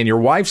recording and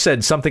your wife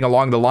said something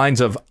along the lines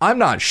of, I'm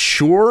not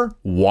sure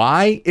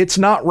why it's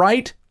not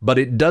right, but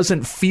it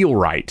doesn't feel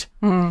right.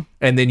 And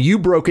then you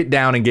broke it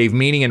down and gave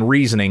meaning and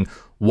reasoning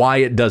why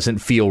it doesn't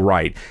feel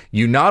right.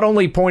 You not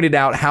only pointed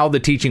out how the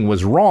teaching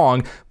was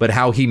wrong, but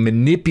how he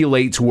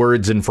manipulates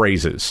words and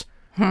phrases.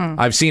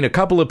 I've seen a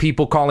couple of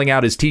people calling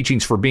out his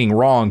teachings for being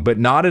wrong, but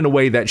not in a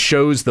way that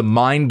shows the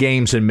mind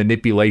games and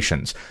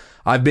manipulations.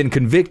 I've been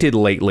convicted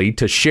lately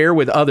to share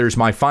with others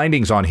my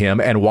findings on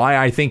him and why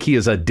I think he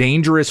is a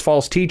dangerous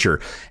false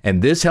teacher.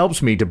 And this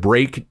helps me to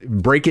break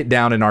it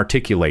down and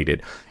articulate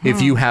it.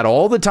 If you had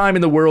all the time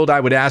in the world,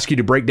 I would ask you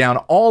to break down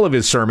all of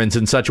his sermons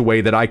in such a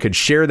way that I could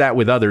share that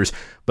with others.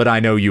 But I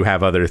know you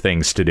have other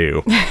things to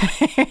do.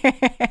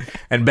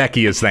 And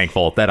Becky is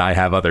thankful that I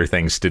have other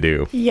things to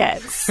do.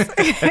 Yes.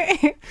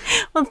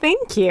 Well,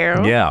 thank you.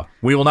 Yeah.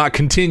 We will not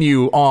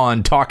continue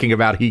on talking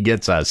about He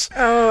Gets Us.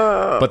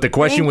 Oh, but the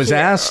question was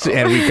asked,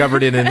 and we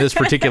covered it in this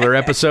particular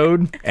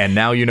episode, and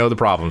now you know the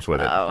problems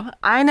with it. Oh,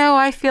 I know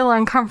I feel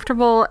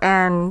uncomfortable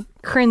and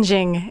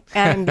cringing,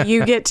 and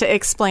you get to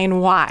explain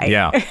why.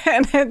 Yeah.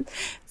 And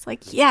it's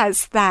like,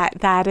 yes,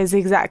 that is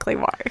exactly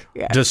why.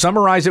 Yeah. To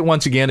summarize it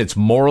once again, it's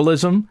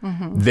moralism.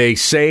 They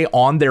say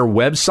on their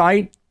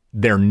website,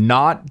 they're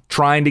not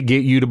trying to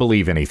get you to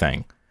believe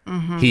anything.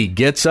 He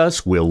Gets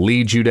Us will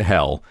lead you to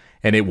hell.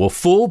 And it will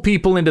fool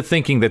people into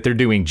thinking that they're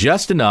doing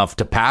just enough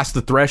to pass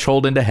the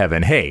threshold into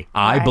heaven. Hey,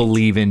 I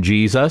believe in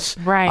Jesus.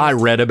 Right. I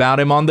read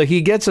about him on the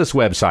He Gets Us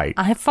website.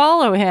 I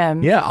follow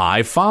him. Yeah,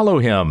 I follow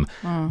him.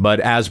 But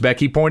as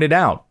Becky pointed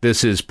out,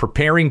 this is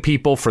preparing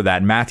people for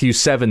that Matthew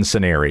 7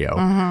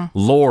 scenario.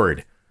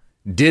 Lord,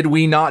 did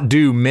we not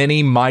do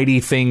many mighty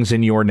things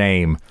in your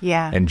name?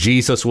 Yeah. And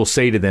Jesus will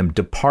say to them,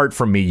 depart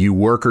from me, you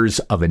workers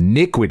of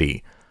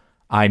iniquity.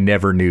 I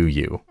never knew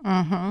you.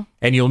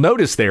 And you'll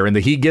notice there in the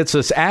He Gets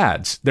Us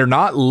ads, they're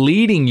not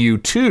leading you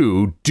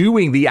to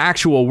doing the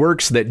actual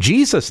works that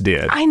Jesus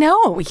did. I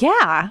know.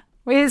 Yeah.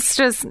 It's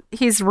just,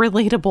 he's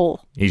relatable.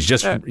 He's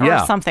just, or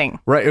something.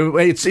 Right.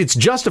 It's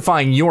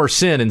justifying your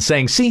sin and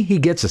saying, see, He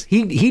gets us.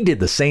 He did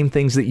the same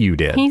things that you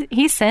did.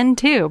 He sinned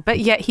too, but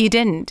yet he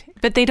didn't.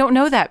 But they don't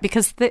know that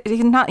because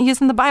he's not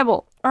using the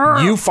Bible.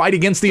 You fight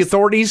against the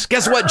authorities?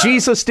 Guess what?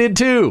 Jesus did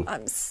too.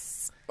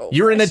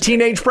 You're in a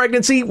teenage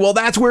pregnancy? Well,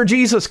 that's where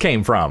Jesus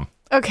came from.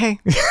 Okay.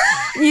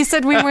 You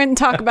said we wouldn't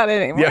talk about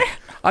it anymore. Yeah.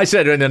 I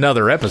said in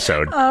another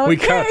episode.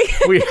 Okay.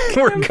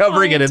 We're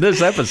covering it in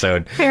this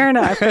episode. Fair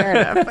enough.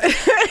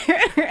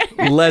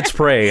 Let's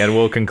pray and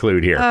we'll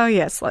conclude here. Oh,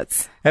 yes,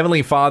 let's.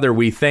 Heavenly Father,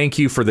 we thank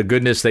you for the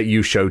goodness that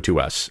you show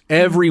to us.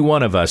 Every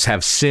one of us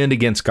have sinned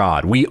against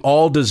God. We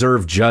all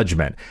deserve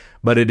judgment,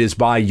 but it is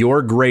by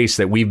your grace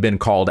that we've been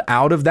called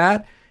out of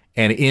that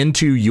and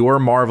into your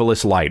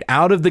marvelous light,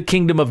 out of the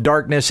kingdom of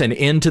darkness and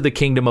into the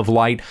kingdom of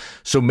light.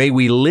 So may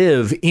we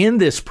live in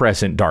this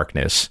present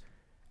darkness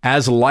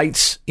as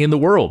lights in the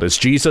world. As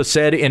Jesus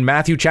said in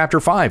Matthew chapter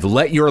 5,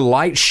 let your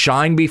light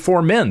shine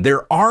before men.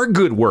 There are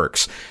good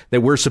works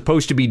that we're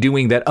supposed to be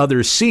doing that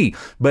others see.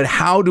 But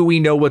how do we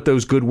know what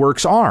those good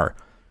works are?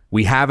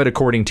 We have it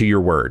according to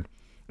your word.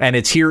 And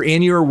it's here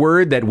in your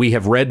word that we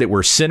have read that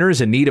we're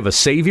sinners in need of a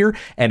savior.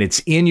 And it's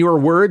in your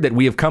word that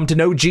we have come to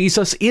know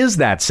Jesus is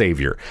that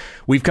savior.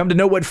 We've come to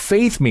know what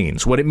faith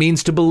means, what it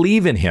means to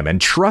believe in him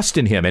and trust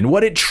in him, and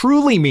what it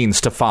truly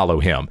means to follow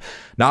him.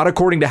 Not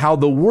according to how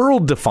the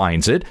world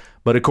defines it,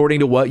 but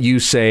according to what you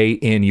say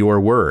in your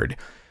word.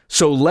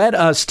 So let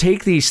us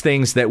take these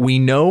things that we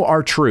know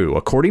are true,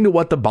 according to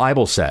what the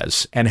Bible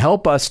says, and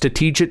help us to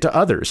teach it to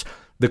others.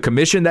 The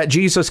commission that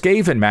Jesus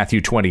gave in Matthew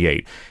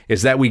 28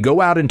 is that we go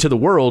out into the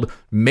world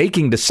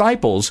making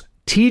disciples,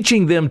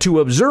 teaching them to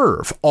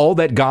observe all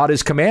that God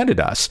has commanded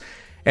us.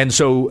 And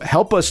so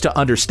help us to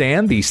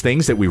understand these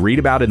things that we read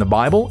about in the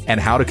Bible and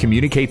how to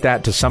communicate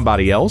that to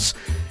somebody else.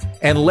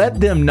 And let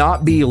them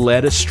not be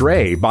led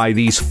astray by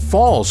these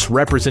false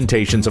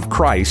representations of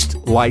Christ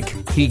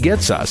like He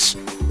Gets Us,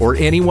 or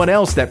anyone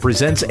else that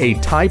presents a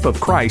type of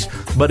Christ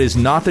but is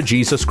not the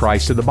Jesus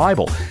Christ of the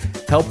Bible.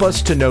 Help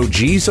us to know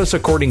Jesus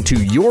according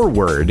to your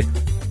word,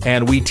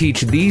 and we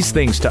teach these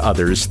things to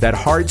others, that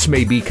hearts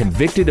may be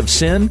convicted of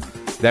sin,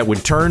 that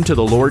would turn to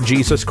the Lord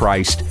Jesus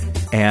Christ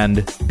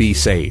and be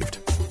saved.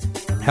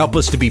 Help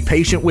us to be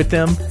patient with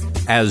them,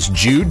 as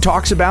Jude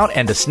talks about,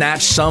 and to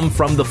snatch some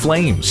from the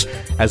flames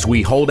as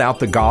we hold out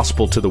the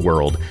gospel to the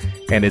world.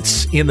 And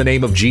it's in the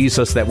name of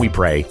Jesus that we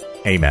pray.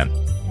 Amen.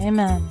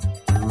 Amen.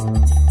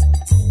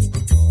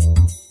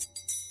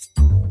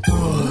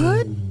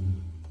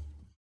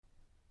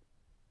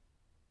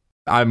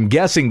 I'm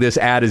guessing this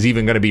ad is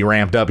even going to be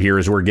ramped up here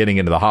as we're getting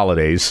into the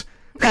holidays.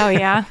 Oh,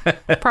 yeah,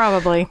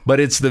 probably. But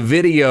it's the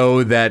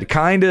video that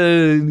kind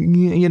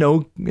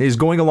of, is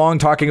going along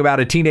talking about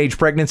a teenage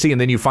pregnancy. And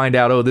then you find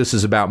out, oh, this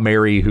is about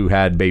Mary who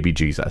had baby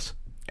Jesus.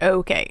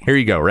 Okay. Here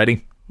you go.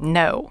 Ready?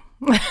 No.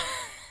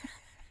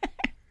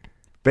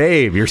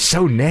 Babe, you're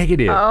so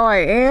negative. Oh, I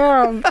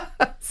am.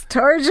 It's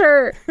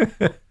torture.